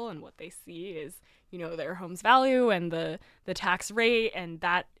tax bill, and what they see is, their home's value and the tax rate, and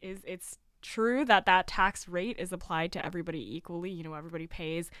it's true that tax rate is applied to everybody equally. Everybody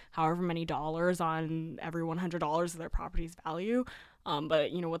pays however many dollars on every $100 of their property's value.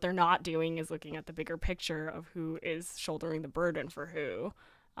 But what they're not doing is looking at the bigger picture of who is shouldering the burden for who.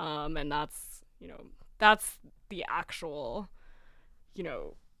 And that's the actual,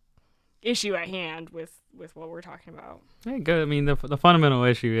 issue at hand with what we're talking about. Yeah, good. I mean, the fundamental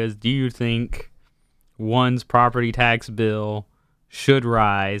issue is, do you think one's property tax bill should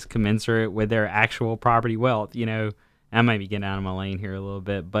rise commensurate with their actual property wealth? I might be getting out of my lane here a little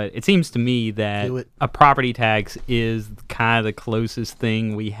bit, but it seems to me that a property tax is kind of the closest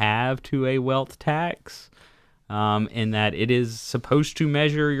thing we have to a wealth tax, in that it is supposed to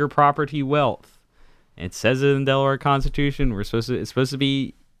measure your property wealth. It says it in the Delaware Constitution. It's supposed to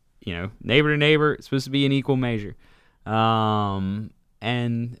be, neighbor to neighbor. It's supposed to be an equal measure.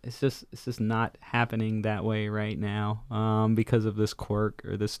 And it's just not happening that way right now, because of this quirk,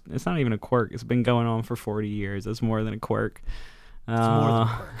 or this. It's not even a quirk. It's been going on for 40 years. It's more than a quirk. It's more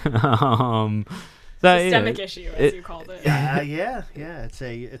than a quirk. Systemic issue, as you called it. Yeah. It's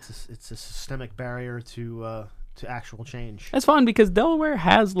a systemic barrier to actual change. That's fun because Delaware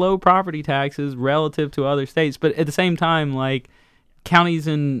has low property taxes relative to other states, but at the same time, like counties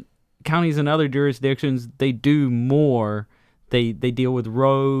and other jurisdictions, they do more they deal with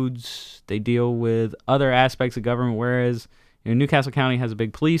roads, they deal with other aspects of government, whereas Newcastle County has a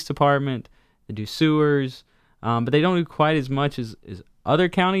big police department, they do sewers, but they don't do quite as much as other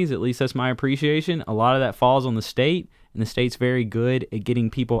counties. At least that's my appreciation. A lot of that falls on the state, and the state's very good at getting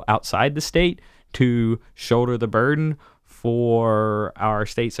people outside the state to shoulder the burden for our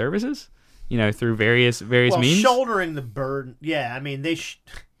state services, through various means. Shouldering the burden, yeah. I mean,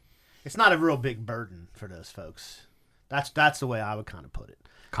 it's not a real big burden for those folks. That's the way I would kind of put it.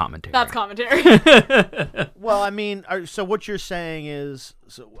 Commentary. That's commentary. Well, I mean, so what you're saying is,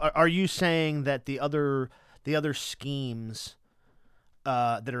 are you saying that the other schemes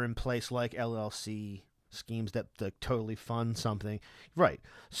that are in place, like LLC schemes that totally fund something, right?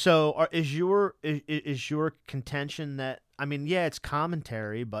 So, is your contention that, I mean, yeah, it's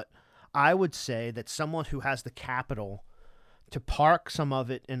commentary, but I would say that someone who has the capital to park some of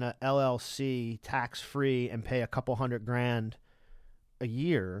it in a LLC tax-free and pay a couple $100,000 a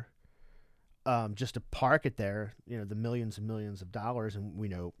year, just to park it there, the millions and millions of dollars, and we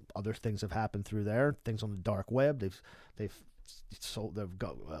know other things have happened through there, things on the dark web. They've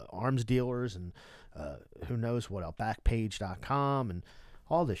got arms dealers and who knows what else, Backpage.com and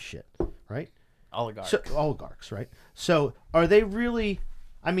all this shit, right? Oligarchs, right? So are they really?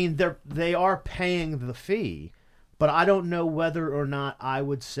 I mean, they are paying the fee, but I don't know whether or not I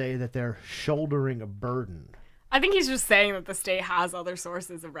would say that they're shouldering a burden. I think he's just saying that the state has other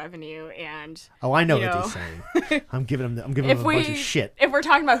sources of revenue, and I know what he's saying. I'm giving him a bunch of shit. If we're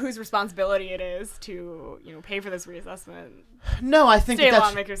talking about whose responsibility it is to pay for this reassessment, no, I think state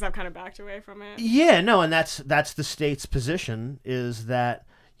lawmakers have kind of backed away from it. Yeah, no, and that's the state's position, is that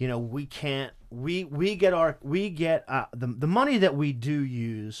we can't we get the money that we do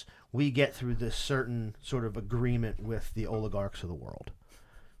use, we get through this certain sort of agreement with the oligarchs of the world.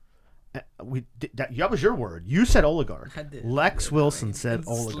 That was your word. You said oligarch. I did. Lex Wilson said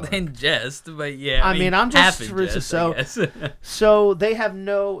oligarch. In jest, but yeah. I mean, I'm just half in jest, so they have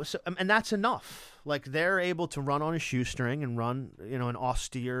and that's enough. Like, they're able to run on a shoestring and run, an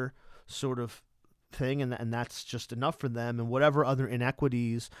austere sort of thing, and that's just enough for them. And whatever other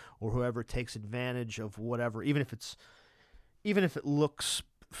inequities or whoever takes advantage of whatever, even if it looks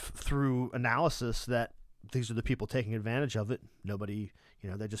through analysis that these are the people taking advantage of it, nobody.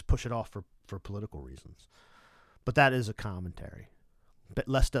 They just push it off for political reasons. But that is a commentary. But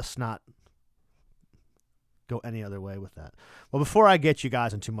let's us not go any other way with that. Well, before I get you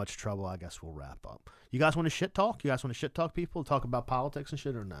guys in too much trouble, I guess we'll wrap up. You guys want to shit talk? You guys want to shit talk people? Talk about politics and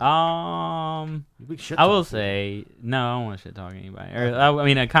shit or not? I will say, no, I don't want to shit talk anybody. I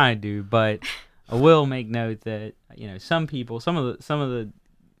mean, I kind of do, but I will make note that, some people, some of the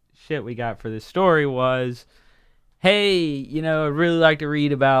shit we got for this story was, hey, I'd really like to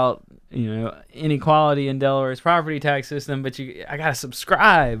read about, inequality in Delaware's property tax system, but I gotta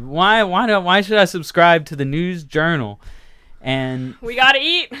subscribe. Why should I subscribe to the News Journal? And we gotta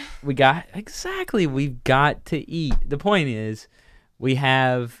eat. We've got to eat. The point is, we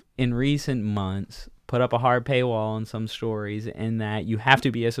have in recent months put up a hard paywall on some stories, and that you have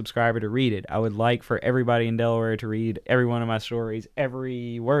to be a subscriber to read it. I would like for everybody in Delaware to read every one of my stories,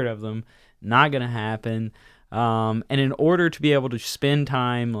 every word of them. Not gonna happen. And in order to be able to spend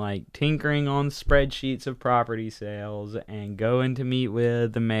time like tinkering on spreadsheets of property sales and going to meet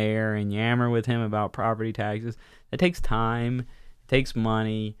with the mayor and yammer with him about property taxes, it takes time, it takes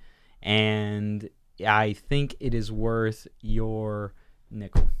money, and I think it is worth your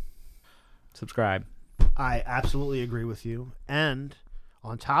nickel. Subscribe. I absolutely agree with you. And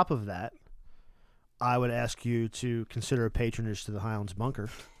on top of that, I would ask you to consider a patronage to the Highlands Bunker.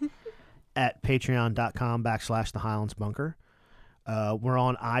 At patreon.com/The Highlands Bunker. We're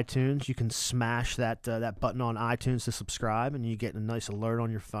on iTunes. You can smash that button on iTunes to subscribe, and you get a nice alert on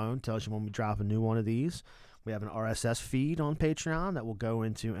your phone. Tells you when we drop a new one of these. We have an RSS feed on Patreon that will go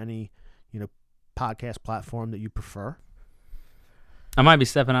into any podcast platform that you prefer. I might be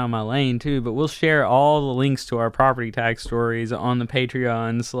stepping out of my lane too, but we'll share all the links to our property tax stories on the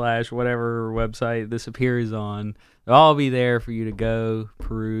Patreon / whatever website this appears on. They'll all be there for you to go,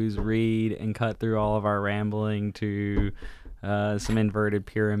 peruse, read, and cut through all of our rambling to some inverted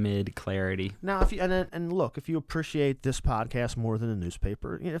pyramid clarity. Now, if you look, if you appreciate this podcast more than a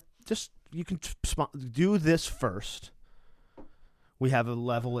newspaper, you can do this first. We have a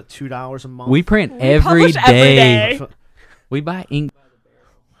level at $2 a month. We print every publish day. every day. We buy ink.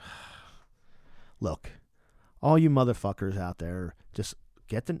 Look, all you motherfuckers out there, just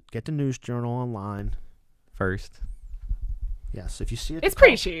get the News Journal online first. Yes, if you see it, it's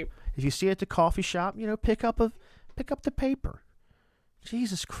pretty cheap. If you see it at the coffee shop, pick up the paper.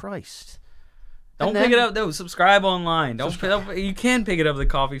 Jesus Christ, Don't pick it up. No, subscribe online. You can pick it up at the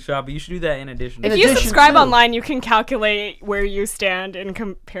coffee shop, but you should do that in addition. If you subscribe online, you can calculate where you stand in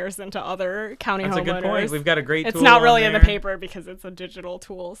comparison to other county homeowners. That's a good point. We've got a great tool. It's not really in the paper because it's a digital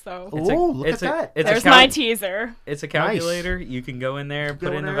tool. So look at that. There's my teaser. It's a calculator. Nice. You can go in there,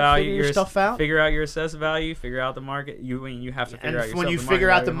 put in the value, your stuff out, figure out your assessed value, figure out the market. You have to figure out yourself. When you figure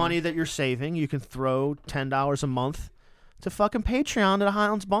out the money that you're saving, you can throw $10 a month to fucking Patreon to the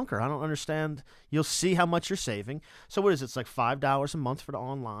Highlands Bunker. I don't understand. You'll see how much you're saving. So what is it? It's like $5 a month for the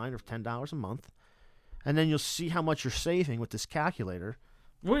online or $10 a month. And then you'll see how much you're saving with this calculator.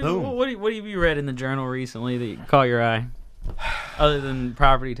 What have you read in the journal recently that caught your eye? Other than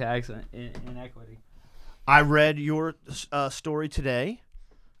property tax inequity. I read your story today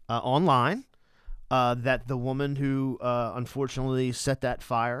online that the woman who unfortunately set that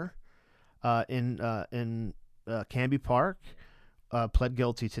fire in Canby Park pled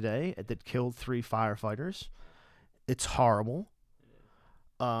guilty today that killed 3 firefighters. It's horrible.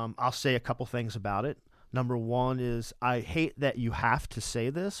 I'll say a couple things about it. Number one is I hate that you have to say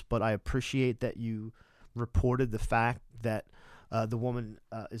this, but I appreciate that you reported the fact that the woman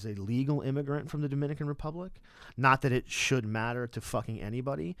is a legal immigrant from the Dominican Republic. Not that it should matter to fucking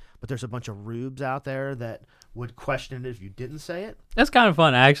anybody, but there's a bunch of rubes out there that would question it if you didn't say it. That's kind of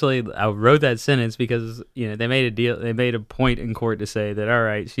fun. Actually, I wrote that sentence because they made a deal. They made a point in court to say that all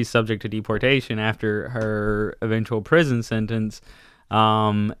right, she's subject to deportation after her eventual prison sentence.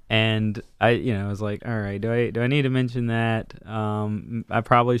 And I was like, all right, do I need to mention that? I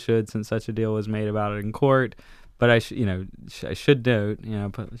probably should, since such a deal was made about it in court. But I should note,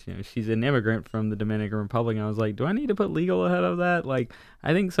 she's an immigrant from the Dominican Republic. And I was like, do I need to put legal ahead of that? Like,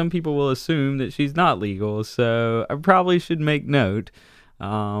 I think some people will assume that she's not legal, so I probably should make note,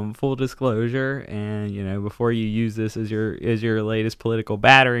 full disclosure. And before you use this as your latest political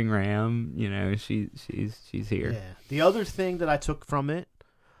battering ram, she's here. Yeah. The other thing that I took from it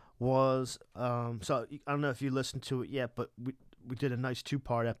was, so I don't know if you listened to it yet, but we did a nice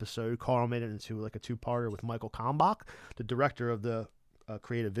 2-part episode. Carl made it into like a 2-parter with Michael Kalmbach, the director of the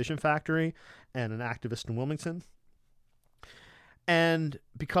Creative Vision Factory and an activist in Wilmington. And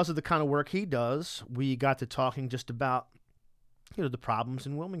because of the kind of work he does, we got to talking just about, the problems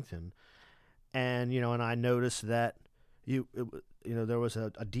in Wilmington. And, and I noticed that, there was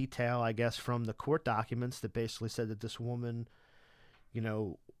a detail, I guess, from the court documents that basically said that this woman,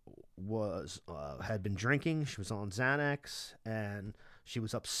 had been drinking. She was on Xanax, and she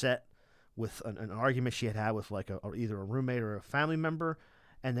was upset with an argument she had with like either a roommate or a family member,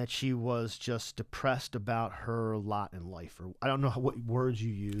 and that she was just depressed about her lot in life. Or I don't know what words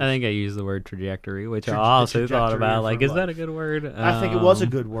you use. I think I used the word trajectory, which I also thought about. Like, is that a good word? I think it was a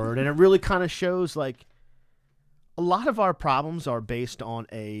good word, and it really kind of shows like a lot of our problems are based on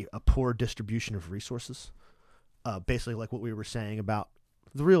a poor distribution of resources. Basically, like what we were saying about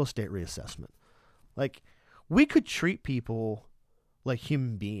the real estate reassessment. Like, we could treat people like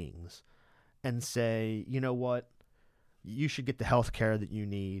human beings and say, you know what, you should get the health care that you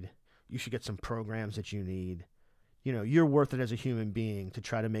need. You should get some programs that you need. You're worth it as a human being to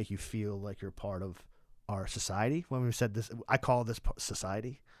try to make you feel like you're part of our society. When we said this, I call this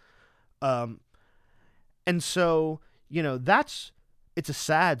society. And so, it's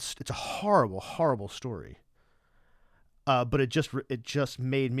a horrible, horrible story. But it just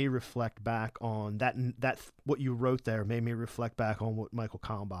made me reflect back on that what you wrote there made me reflect back on what Michael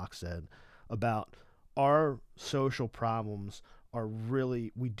Kalmbach said about our social problems are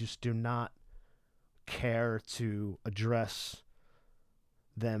really, we just do not care to address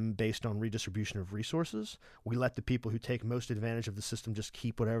them based on redistribution of resources. We let the people who take most advantage of the system just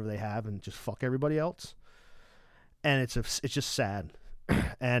keep whatever they have and just fuck everybody else. And it's just sad.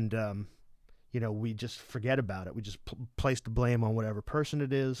 And, we just forget about it. We just place the blame on whatever person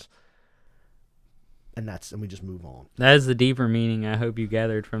it is, and we just move on. That is the deeper meaning I hope you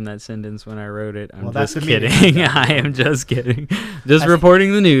gathered from that sentence when I wrote it. I'm just kidding. I am just kidding. Just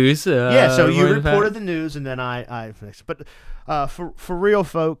reporting the news. So you reported the news, and then I fixed it. But for real,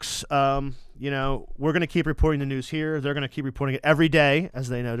 folks, we're going to keep reporting the news here. They're going to keep reporting it every day, as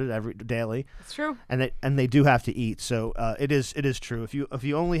they noted, daily. It's true. And they do have to eat. So it is true. If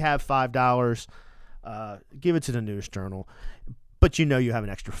you only have $5, give it to the News Journal. But you have an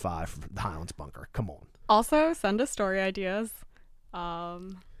extra $5 for the Highlands Bunker. Come on. Also, send us story ideas. That's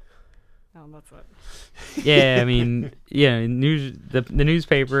it. Yeah, I mean, news. The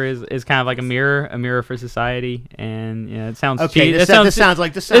newspaper is kind of like a mirror for society, and it sounds okay. This sounds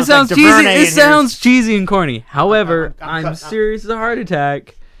like cheesy. This sounds cheesy and corny. However, I'm serious as a heart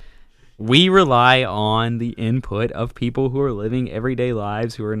attack. we rely on the input of people who are living everyday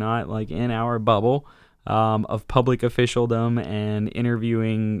lives, who are not like in our bubble of public officialdom, and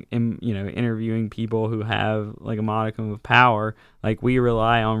interviewing people who have like a modicum of power. Like, we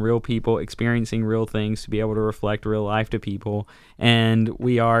rely on real people experiencing real things to be able to reflect real life to people. And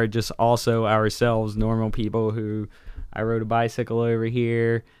we are just also ourselves normal people who, I rode a bicycle over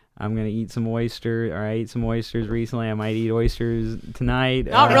here. I'm going to eat some oyster. I ate some oysters recently. I might eat oysters tonight.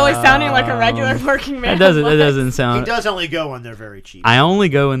 Not really sounding like a regular working man. It doesn't sound. He does only go when they're very cheap. I only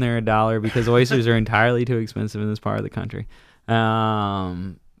go when they're $1 because oysters are entirely too expensive in this part of the country.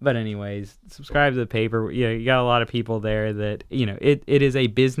 But anyways, subscribe to the paper. You got a lot of people there that, it is a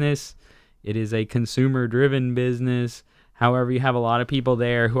business. It is a consumer-driven business. However, you have a lot of people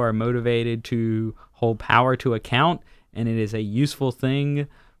there who are motivated to hold power to account, and it is a useful thing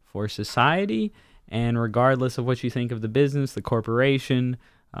for society. And regardless of what you think of the business, the corporation,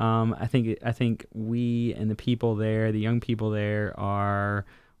 I think we and the people there, the young people there, are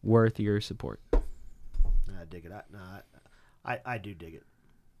worth your support. I dig it. I do dig it.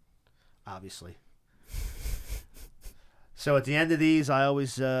 Obviously. So at the end of these, I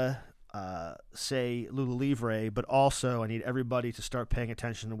always say Lula Livre, but also I need everybody to start paying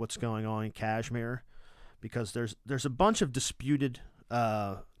attention to what's going on in Kashmir, because there's a bunch of disputed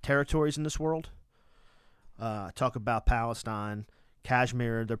territories in this world. Talk about Palestine,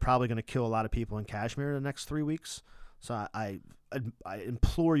 Kashmir. They're probably going to kill a lot of people in Kashmir in the next 3 weeks. So I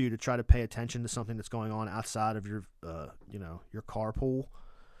implore you to try to pay attention to something that's going on outside of your your carpool.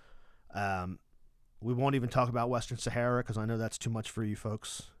 We won't even talk about Western Sahara because I know that's too much for you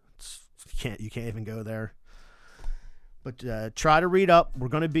folks. You can't even go there. But try to read up. We're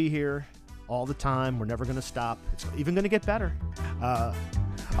going to be here all the time. We're never going to stop. It's even going to get better.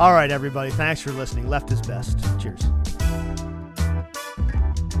 All right, everybody. Thanks for listening. Left is best. Cheers.